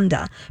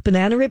Wakanda.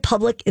 Banana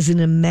Republic is an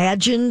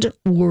imagined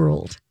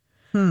world.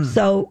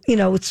 So,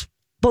 it's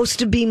supposed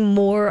to be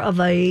more of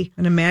an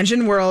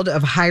imagined world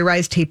of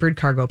high-rise tapered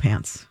cargo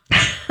pants.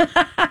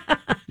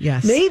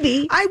 Yes.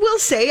 Maybe. I will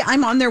say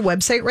I'm on their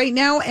website right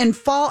now, and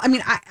fall, I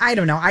mean, I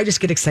don't know. I just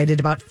get excited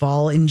about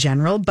fall in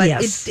general, but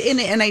Yes.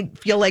 and I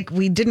feel like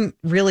we didn't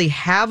really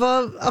have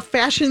a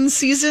fashion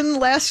season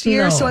last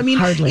year. No, So, I mean,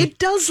 hardly. it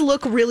does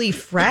look really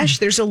fresh.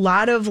 There's a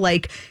lot of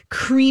like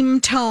cream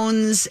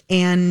tones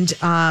and,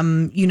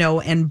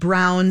 and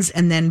browns,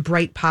 and then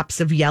bright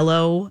pops of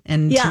yellow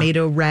and Yeah.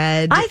 tomato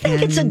red. I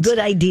think it's a and good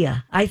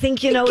idea. I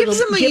think, It gives it'll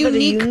them a give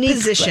unique it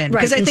position,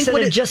 Right, because I think instead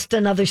what of it- just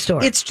another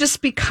store. It's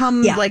just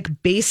become Yeah. like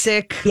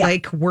basic, Yeah.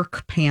 like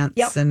work pants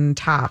Yep. and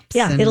tops.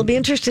 Yeah, and, it'll be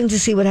interesting to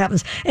see what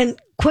happens. And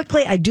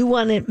quickly, I do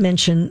want to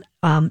mention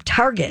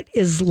Target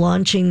is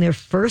launching their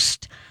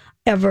first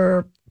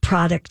ever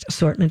product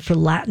assortment for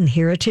Latin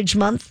Heritage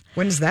Month.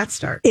 When does that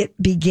start?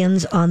 It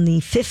begins on the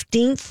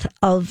 15th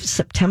of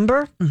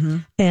September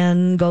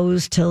and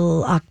goes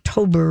till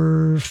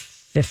October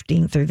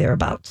 15th or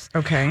thereabouts.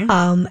 Okay.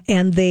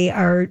 And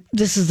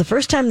this is the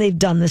first time they've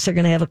done this. They're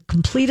going to have a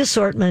complete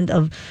assortment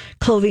of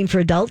clothing for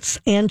adults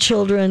and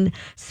children,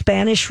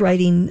 Spanish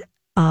writing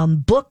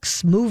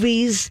books,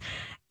 movies,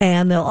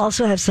 and they'll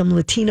also have some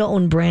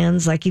Latino-owned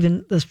brands, like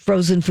even the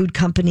frozen food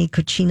company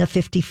Cochina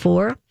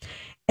 54,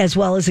 as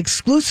well as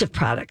exclusive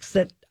products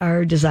that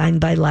are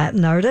designed by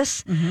Latin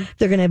artists.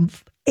 They're going to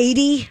have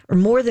 80 or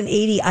more than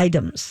 80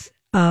 items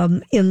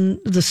in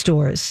the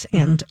stores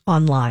and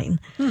online.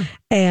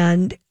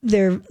 And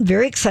they're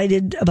very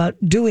excited about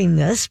doing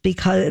this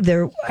because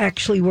they're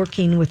actually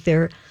working with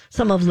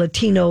some of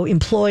Latino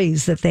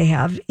employees that they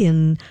have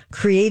in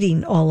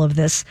creating all of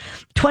this.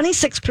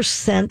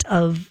 26%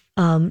 of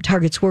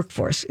Target's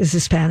workforce is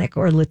Hispanic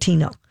or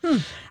Latino.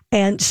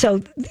 And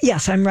so,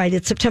 yes, I'm right.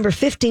 It's September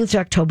 15th to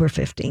October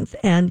 15th.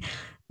 And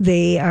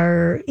they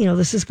are,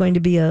 this is going to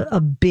be a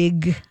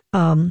big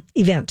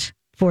event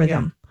for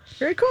them.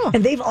 Very cool.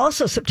 And they've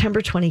also,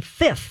 September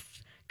 25th,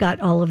 got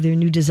all of their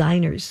new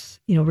designers,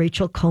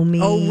 Rachel Comey.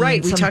 Oh, right.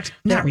 and We some- talked,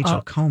 not they're-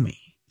 Rachel Comey.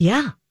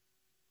 Yeah.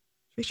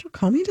 Rachel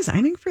Comey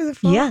designing for the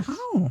fall? Yes.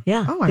 Oh,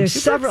 Yeah. Oh, I'm There's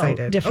super several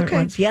excited. different Okay.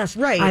 ones. Yes.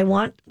 Right. I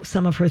want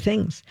some of her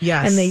things.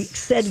 Yes. And they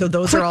said So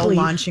those are all quickly,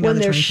 launching on when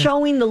the they're 25th.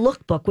 showing the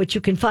lookbook, which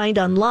you can find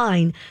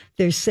online,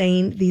 they're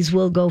saying these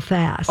will go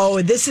fast.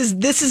 Oh, this is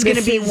going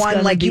to be is one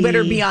gonna like you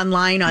better be- be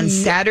online on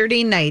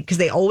Saturday night, because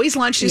they always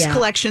launch these Yeah.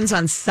 collections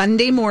on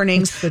Sunday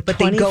mornings, It's the but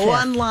they go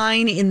 25th.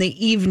 online in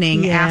the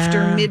evening Yeah.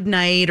 after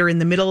midnight or in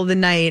the middle of the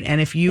night. And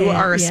if you Yeah,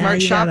 are a yeah,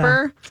 smart you gotta-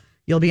 shopper,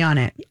 you'll be on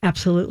it.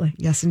 Absolutely.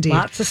 Yes, indeed.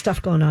 Lots of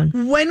stuff going on.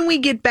 When we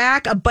get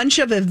back, a bunch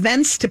of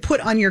events to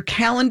put on your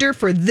calendar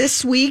for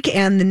this week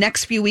and the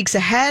next few weeks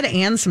ahead,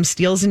 and some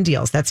steals and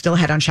deals. That's still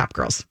ahead on Shop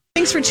Girls.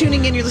 Thanks for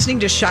tuning in. You're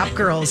listening to Shop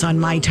Girls on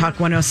My Talk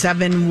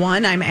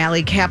 107.1. I'm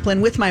Allie Kaplan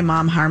with my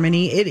mom,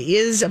 Harmony. It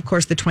is, of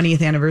course, the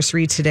 20th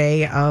anniversary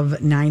today of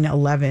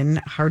 9/11.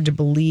 Hard to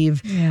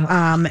believe.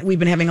 Yeah. We've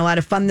been having a lot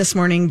of fun this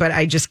morning, but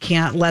I just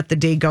can't let the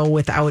day go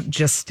without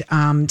just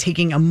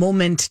taking a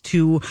moment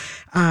to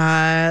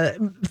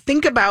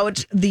think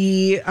about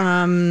the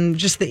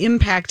just the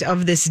impact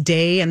of this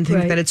day, and think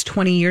Right. that it's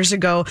 20 years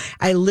ago.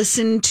 I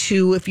listened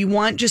to, if you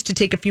want just to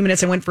take a few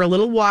minutes, I went for a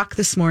little walk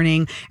this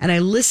morning, and I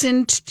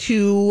listened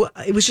to,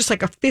 it was just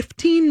like a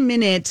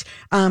 15-minute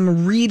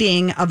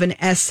reading of an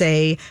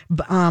essay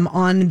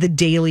on the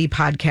Daily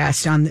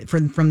podcast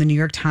from the New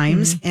York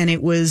Times. And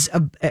it was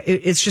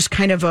it's just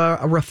kind of a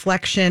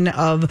reflection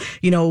of,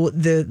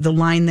 the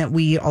line that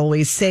we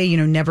always say,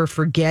 never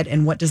forget,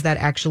 and what does that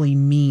actually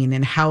mean,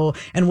 and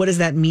what does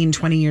that mean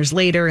 20 years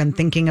later, and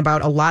thinking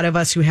about a lot of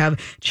us who have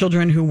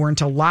children who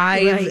weren't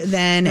alive Right.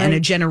 then, and a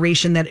Right.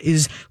 generation that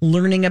is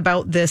learning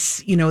about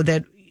this,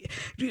 that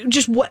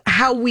just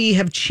how we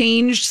have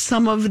changed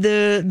some of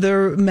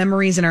the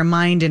memories in our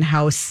mind, and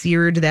how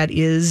seared that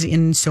is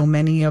in so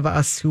many of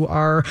us who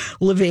are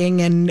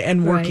living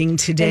and working Right.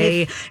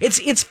 today.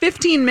 It's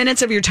 15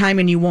 minutes of your time,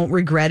 and you won't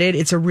regret it.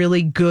 It's a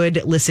really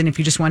good listen. If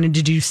you just wanted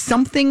to do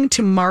something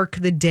to mark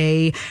the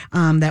day,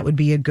 that would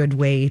be a good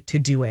way to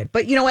do it.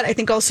 But you know what? I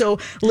think also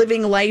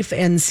living life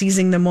and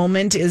seizing the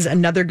moment is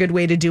another good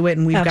way to do it.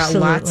 And we've got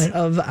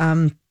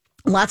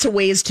lots of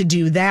ways to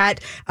do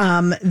that.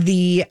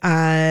 We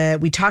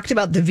talked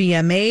about the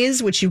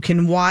VMAs, which you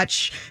can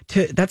watch.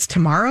 That's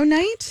tomorrow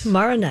night.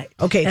 Tomorrow night.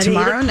 Okay, At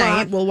tomorrow 8 o'clock.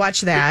 night we'll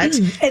watch that.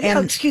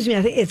 Excuse me,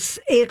 I think it's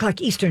 8 o'clock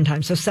Eastern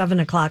time, so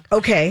 7 o'clock.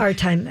 Okay. Our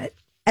time.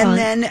 And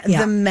then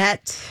the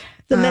Met.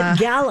 The Met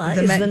Gala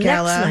is Met the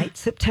Gala. next night,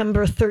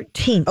 September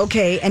 13th.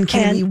 Okay, and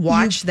can we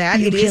watch that?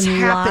 You It is can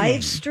happening.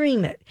 live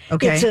stream it.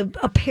 Okay. It's a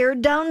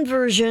pared down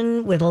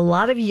version with a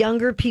lot of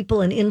younger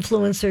people and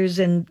influencers,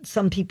 and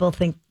some people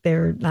think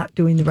they're not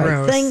doing the right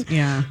Gross, thing.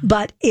 yeah.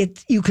 But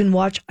you can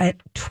watch at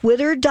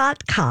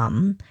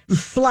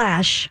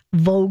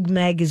twitter.com/Vogue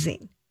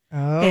magazine.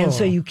 Oh. And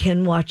so you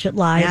can watch it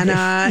live.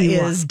 Anna if you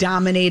is want.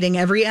 dominating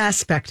every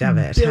aspect of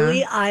it.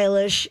 Billie huh?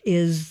 Eilish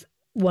is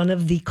one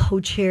of the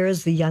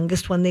co-chairs, the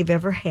youngest one they've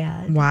ever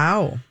had.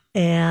 Wow.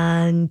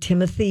 and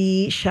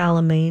Timothy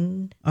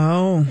Chalamet.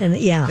 Oh, And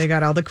yeah. they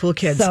got all the cool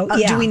kids. So,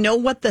 yeah. Do we know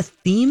what the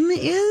theme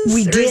is?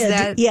 We Or is did.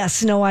 that-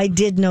 Yes. No, I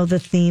did know the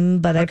theme,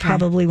 but I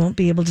probably won't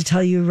be able to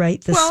tell you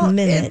right this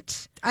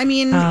minute.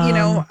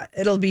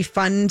 It'll be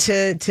fun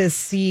to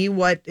see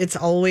what it's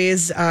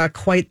always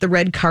quite the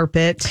red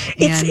carpet.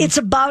 It's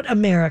about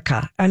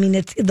America. I mean,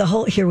 it's the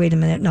whole. Here, wait a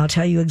minute, and I'll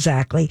tell you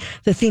exactly.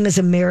 The theme is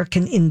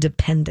American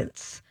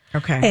independence.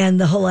 Okay. And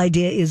the whole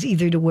idea is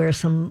either to wear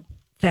some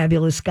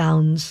fabulous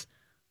gowns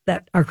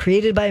that are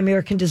created by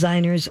American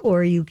designers,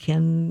 or you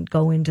can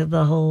go into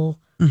the whole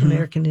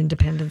American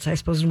independence, I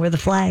suppose, and wear the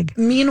flag.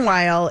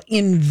 Meanwhile,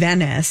 in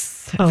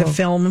Venice, the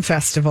film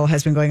festival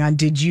has been going on.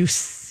 Did you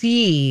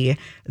see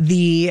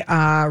the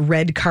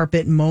red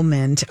carpet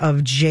moment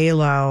of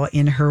J-Lo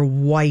in her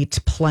white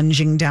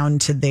plunging down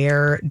to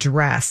their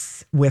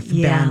dress with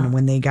Ben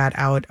when they got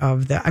out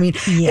of the...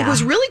 it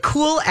was really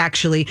cool,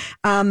 actually.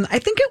 I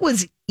think it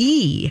was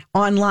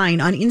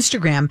online on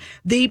Instagram.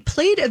 They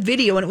played a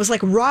video and it was like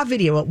raw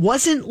video. It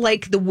wasn't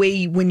like the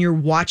way when you're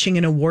watching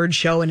an award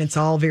show and it's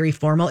all very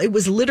formal. It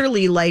was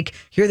literally like,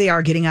 here they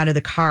are getting out of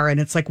the car and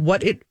it's like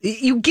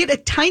you get a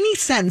tiny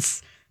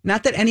sense.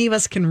 Not that any of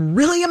us can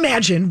really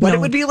imagine what it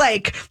would be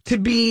like to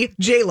be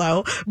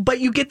J-Lo,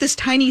 but you get this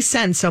tiny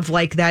sense of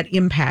like that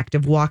impact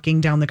of walking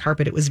down the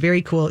carpet. It was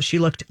very cool. She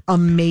looked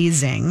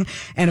amazing.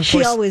 And of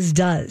course, she always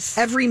does.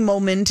 Every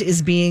moment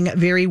is being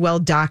very well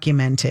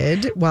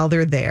documented while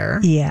they're there.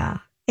 Yeah.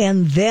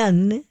 And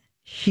then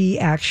she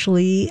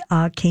actually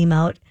came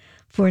out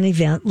for an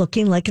event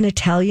looking like an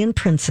Italian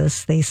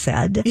princess, they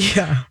said.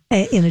 Yeah.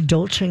 In a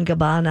Dolce &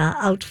 Gabbana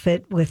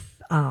outfit with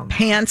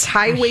pants,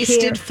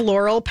 high-waisted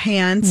floral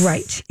pants,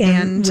 right,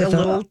 and a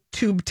little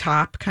tube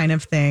top kind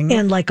of thing,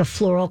 and like a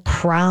floral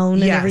crown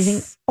and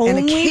everything. And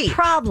a only cape.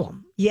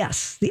 problem,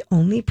 yes, the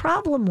only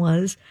problem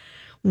was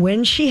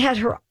when she had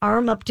her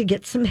arm up to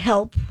get some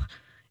help.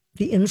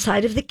 The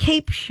inside of the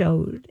cape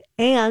showed,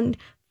 and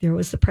there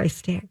was the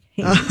price tag.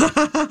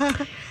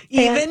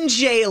 Even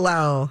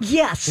J-Lo.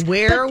 Yes.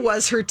 Where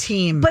was her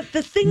team? But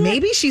the thing,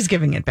 maybe she's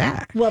giving it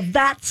back. Well,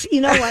 that's,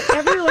 you know what?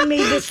 Everyone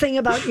made this thing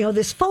about,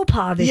 this faux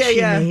pas that she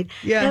made.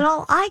 Yeah. And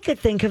all I could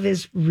think of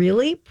is,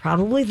 really?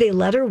 Probably they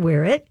let her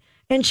wear it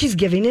and she's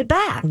giving it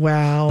back.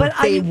 Well, but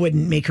they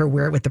wouldn't make her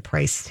wear it with the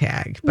price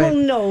tag. But, well,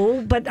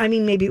 no, but I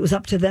mean, maybe it was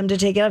up to them to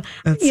take it off.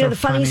 That's the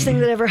funniest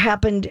thing that ever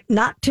happened,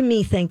 not to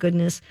me, thank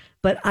goodness,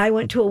 but I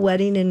went to a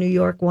wedding in New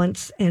York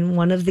once, and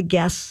one of the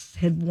guests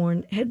had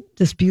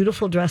this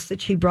beautiful dress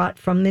that she brought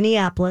from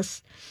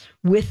Minneapolis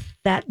with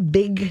that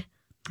big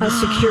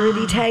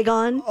security tag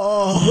on,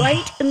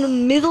 right in the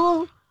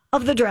middle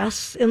of the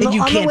dress. And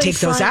you can't take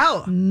those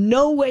out.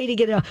 No way to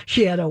get it out.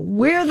 She had to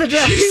wear the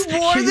dress. She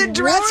wore the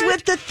dress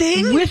with the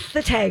thing? With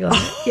the tag on.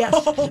 Yes,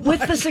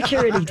 with the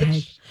security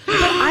tag. But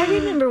I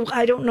remember,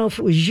 I don't know if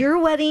it was your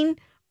wedding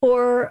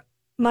or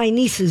my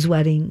niece's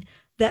wedding,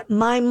 that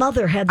my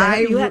mother had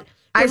that.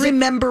 I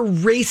remember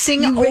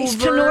racing you over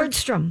raced to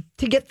Nordstrom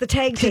to get the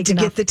tag taken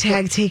off. To get the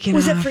tag taken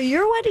was off. Was it for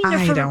your wedding? Or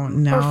I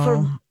don't know. Or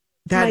for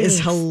that is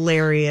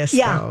hilarious,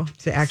 though,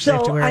 to actually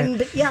have to wear it.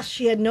 But yes,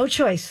 she had no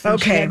choice.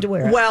 Okay. She had to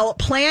wear it. Well,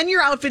 plan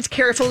your outfits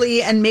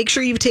carefully and make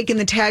sure you've taken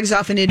the tags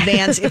off in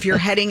advance if you're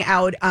heading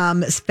out.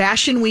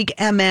 Fashion Week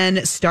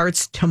MN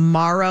starts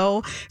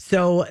tomorrow.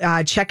 So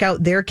check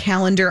out their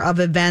calendar of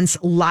events.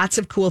 Lots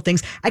of cool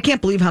things. I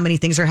can't believe how many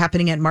things are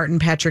happening at Martin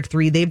Patrick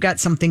 3. They've got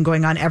something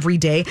going on every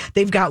day.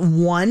 They've got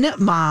one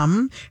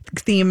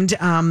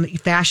mom-themed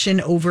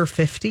fashion over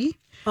 50.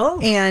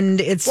 Oh,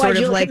 and it's sort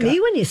of like at me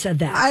when you said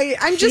that.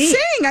 I'm just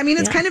saying. I mean,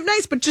 it's kind of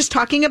nice, but just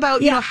talking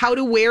about how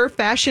to wear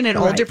fashion at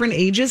all different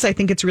ages. I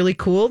think it's really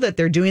cool that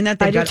they're doing that.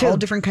 They've got all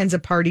different kinds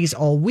of parties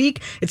all week.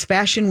 It's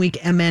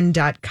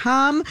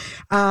fashionweekmn.com.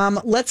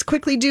 Let's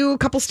quickly do a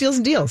couple steals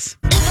and deals.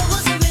 If I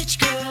was a rich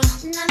girl,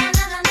 na na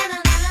na na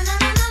na na na na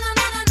na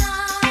na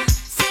na.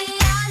 See,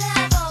 I'd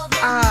have all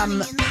the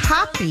money.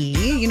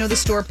 Poppy, the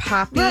store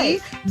Poppy,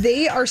 right.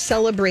 They are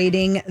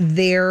celebrating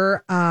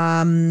their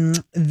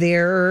 10th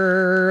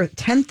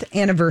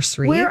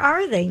anniversary. Where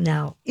are they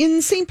now?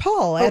 In St.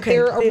 Paul at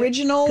their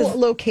original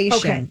location.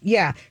 Okay.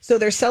 Yeah. So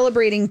they're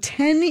celebrating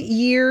 10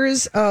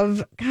 years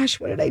of, gosh,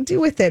 what did I do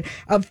with it?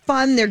 Of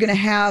fun. They're going to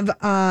have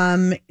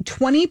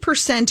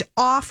 20%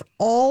 off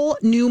all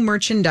new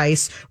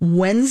merchandise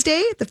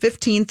Wednesday, the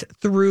 15th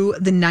through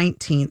the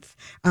 19th.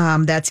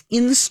 That's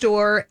in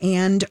store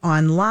and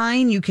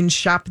online. You can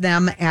shop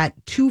them at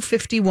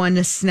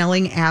 251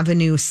 Snelling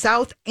Avenue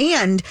South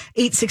and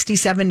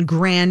 867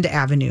 Grand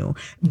Avenue,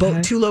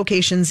 both two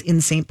locations in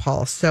St.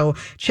 Paul. So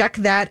check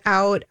that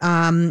out.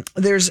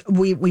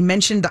 We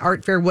mentioned the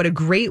art fair. What a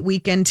great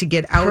weekend to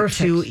get out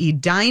to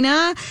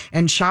Edina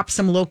and shop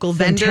some local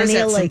vendors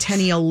at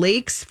Centennial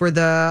Lakes for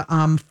the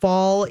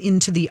fall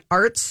into the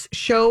arts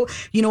show.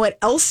 You know what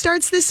else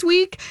starts this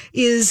week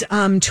is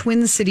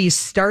Twin Cities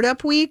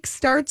Startup Week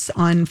starts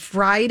on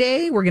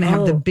Friday. We're going to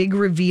have the big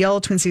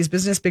reveal, Twin Cities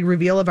Business big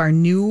reveal of our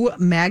new new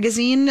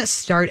magazine,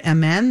 Start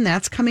MN.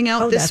 That's coming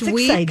out this that's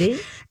week. exciting.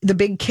 The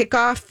big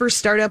kickoff for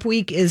Startup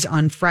Week is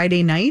on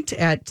Friday night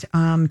at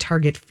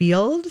Target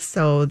Field.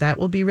 So that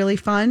will be really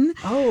fun.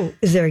 Oh,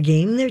 is there a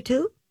game there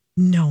too?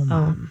 No,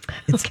 Mom.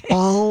 It's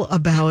all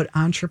about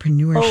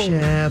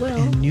entrepreneurship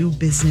and new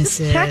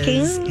businesses.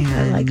 Checking. I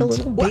And, like a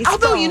little baseball.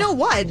 although, you know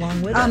what?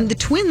 along with it. The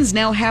twins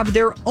now have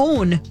their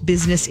own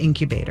business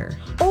incubator.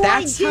 Oh,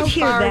 I That's did how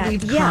hear far that.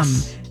 we've Yes.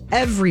 come.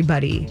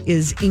 Everybody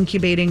is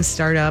incubating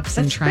startups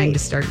and That's trying great. to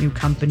start new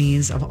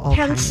companies of all kinds.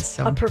 Hence,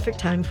 So, a perfect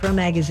time for a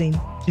magazine.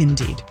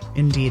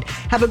 indeed.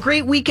 Have a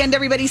great weekend,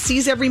 everybody.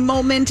 Seize every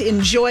moment,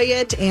 enjoy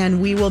it,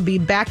 and we will be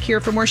back here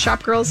for more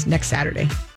Shop Girls next Saturday.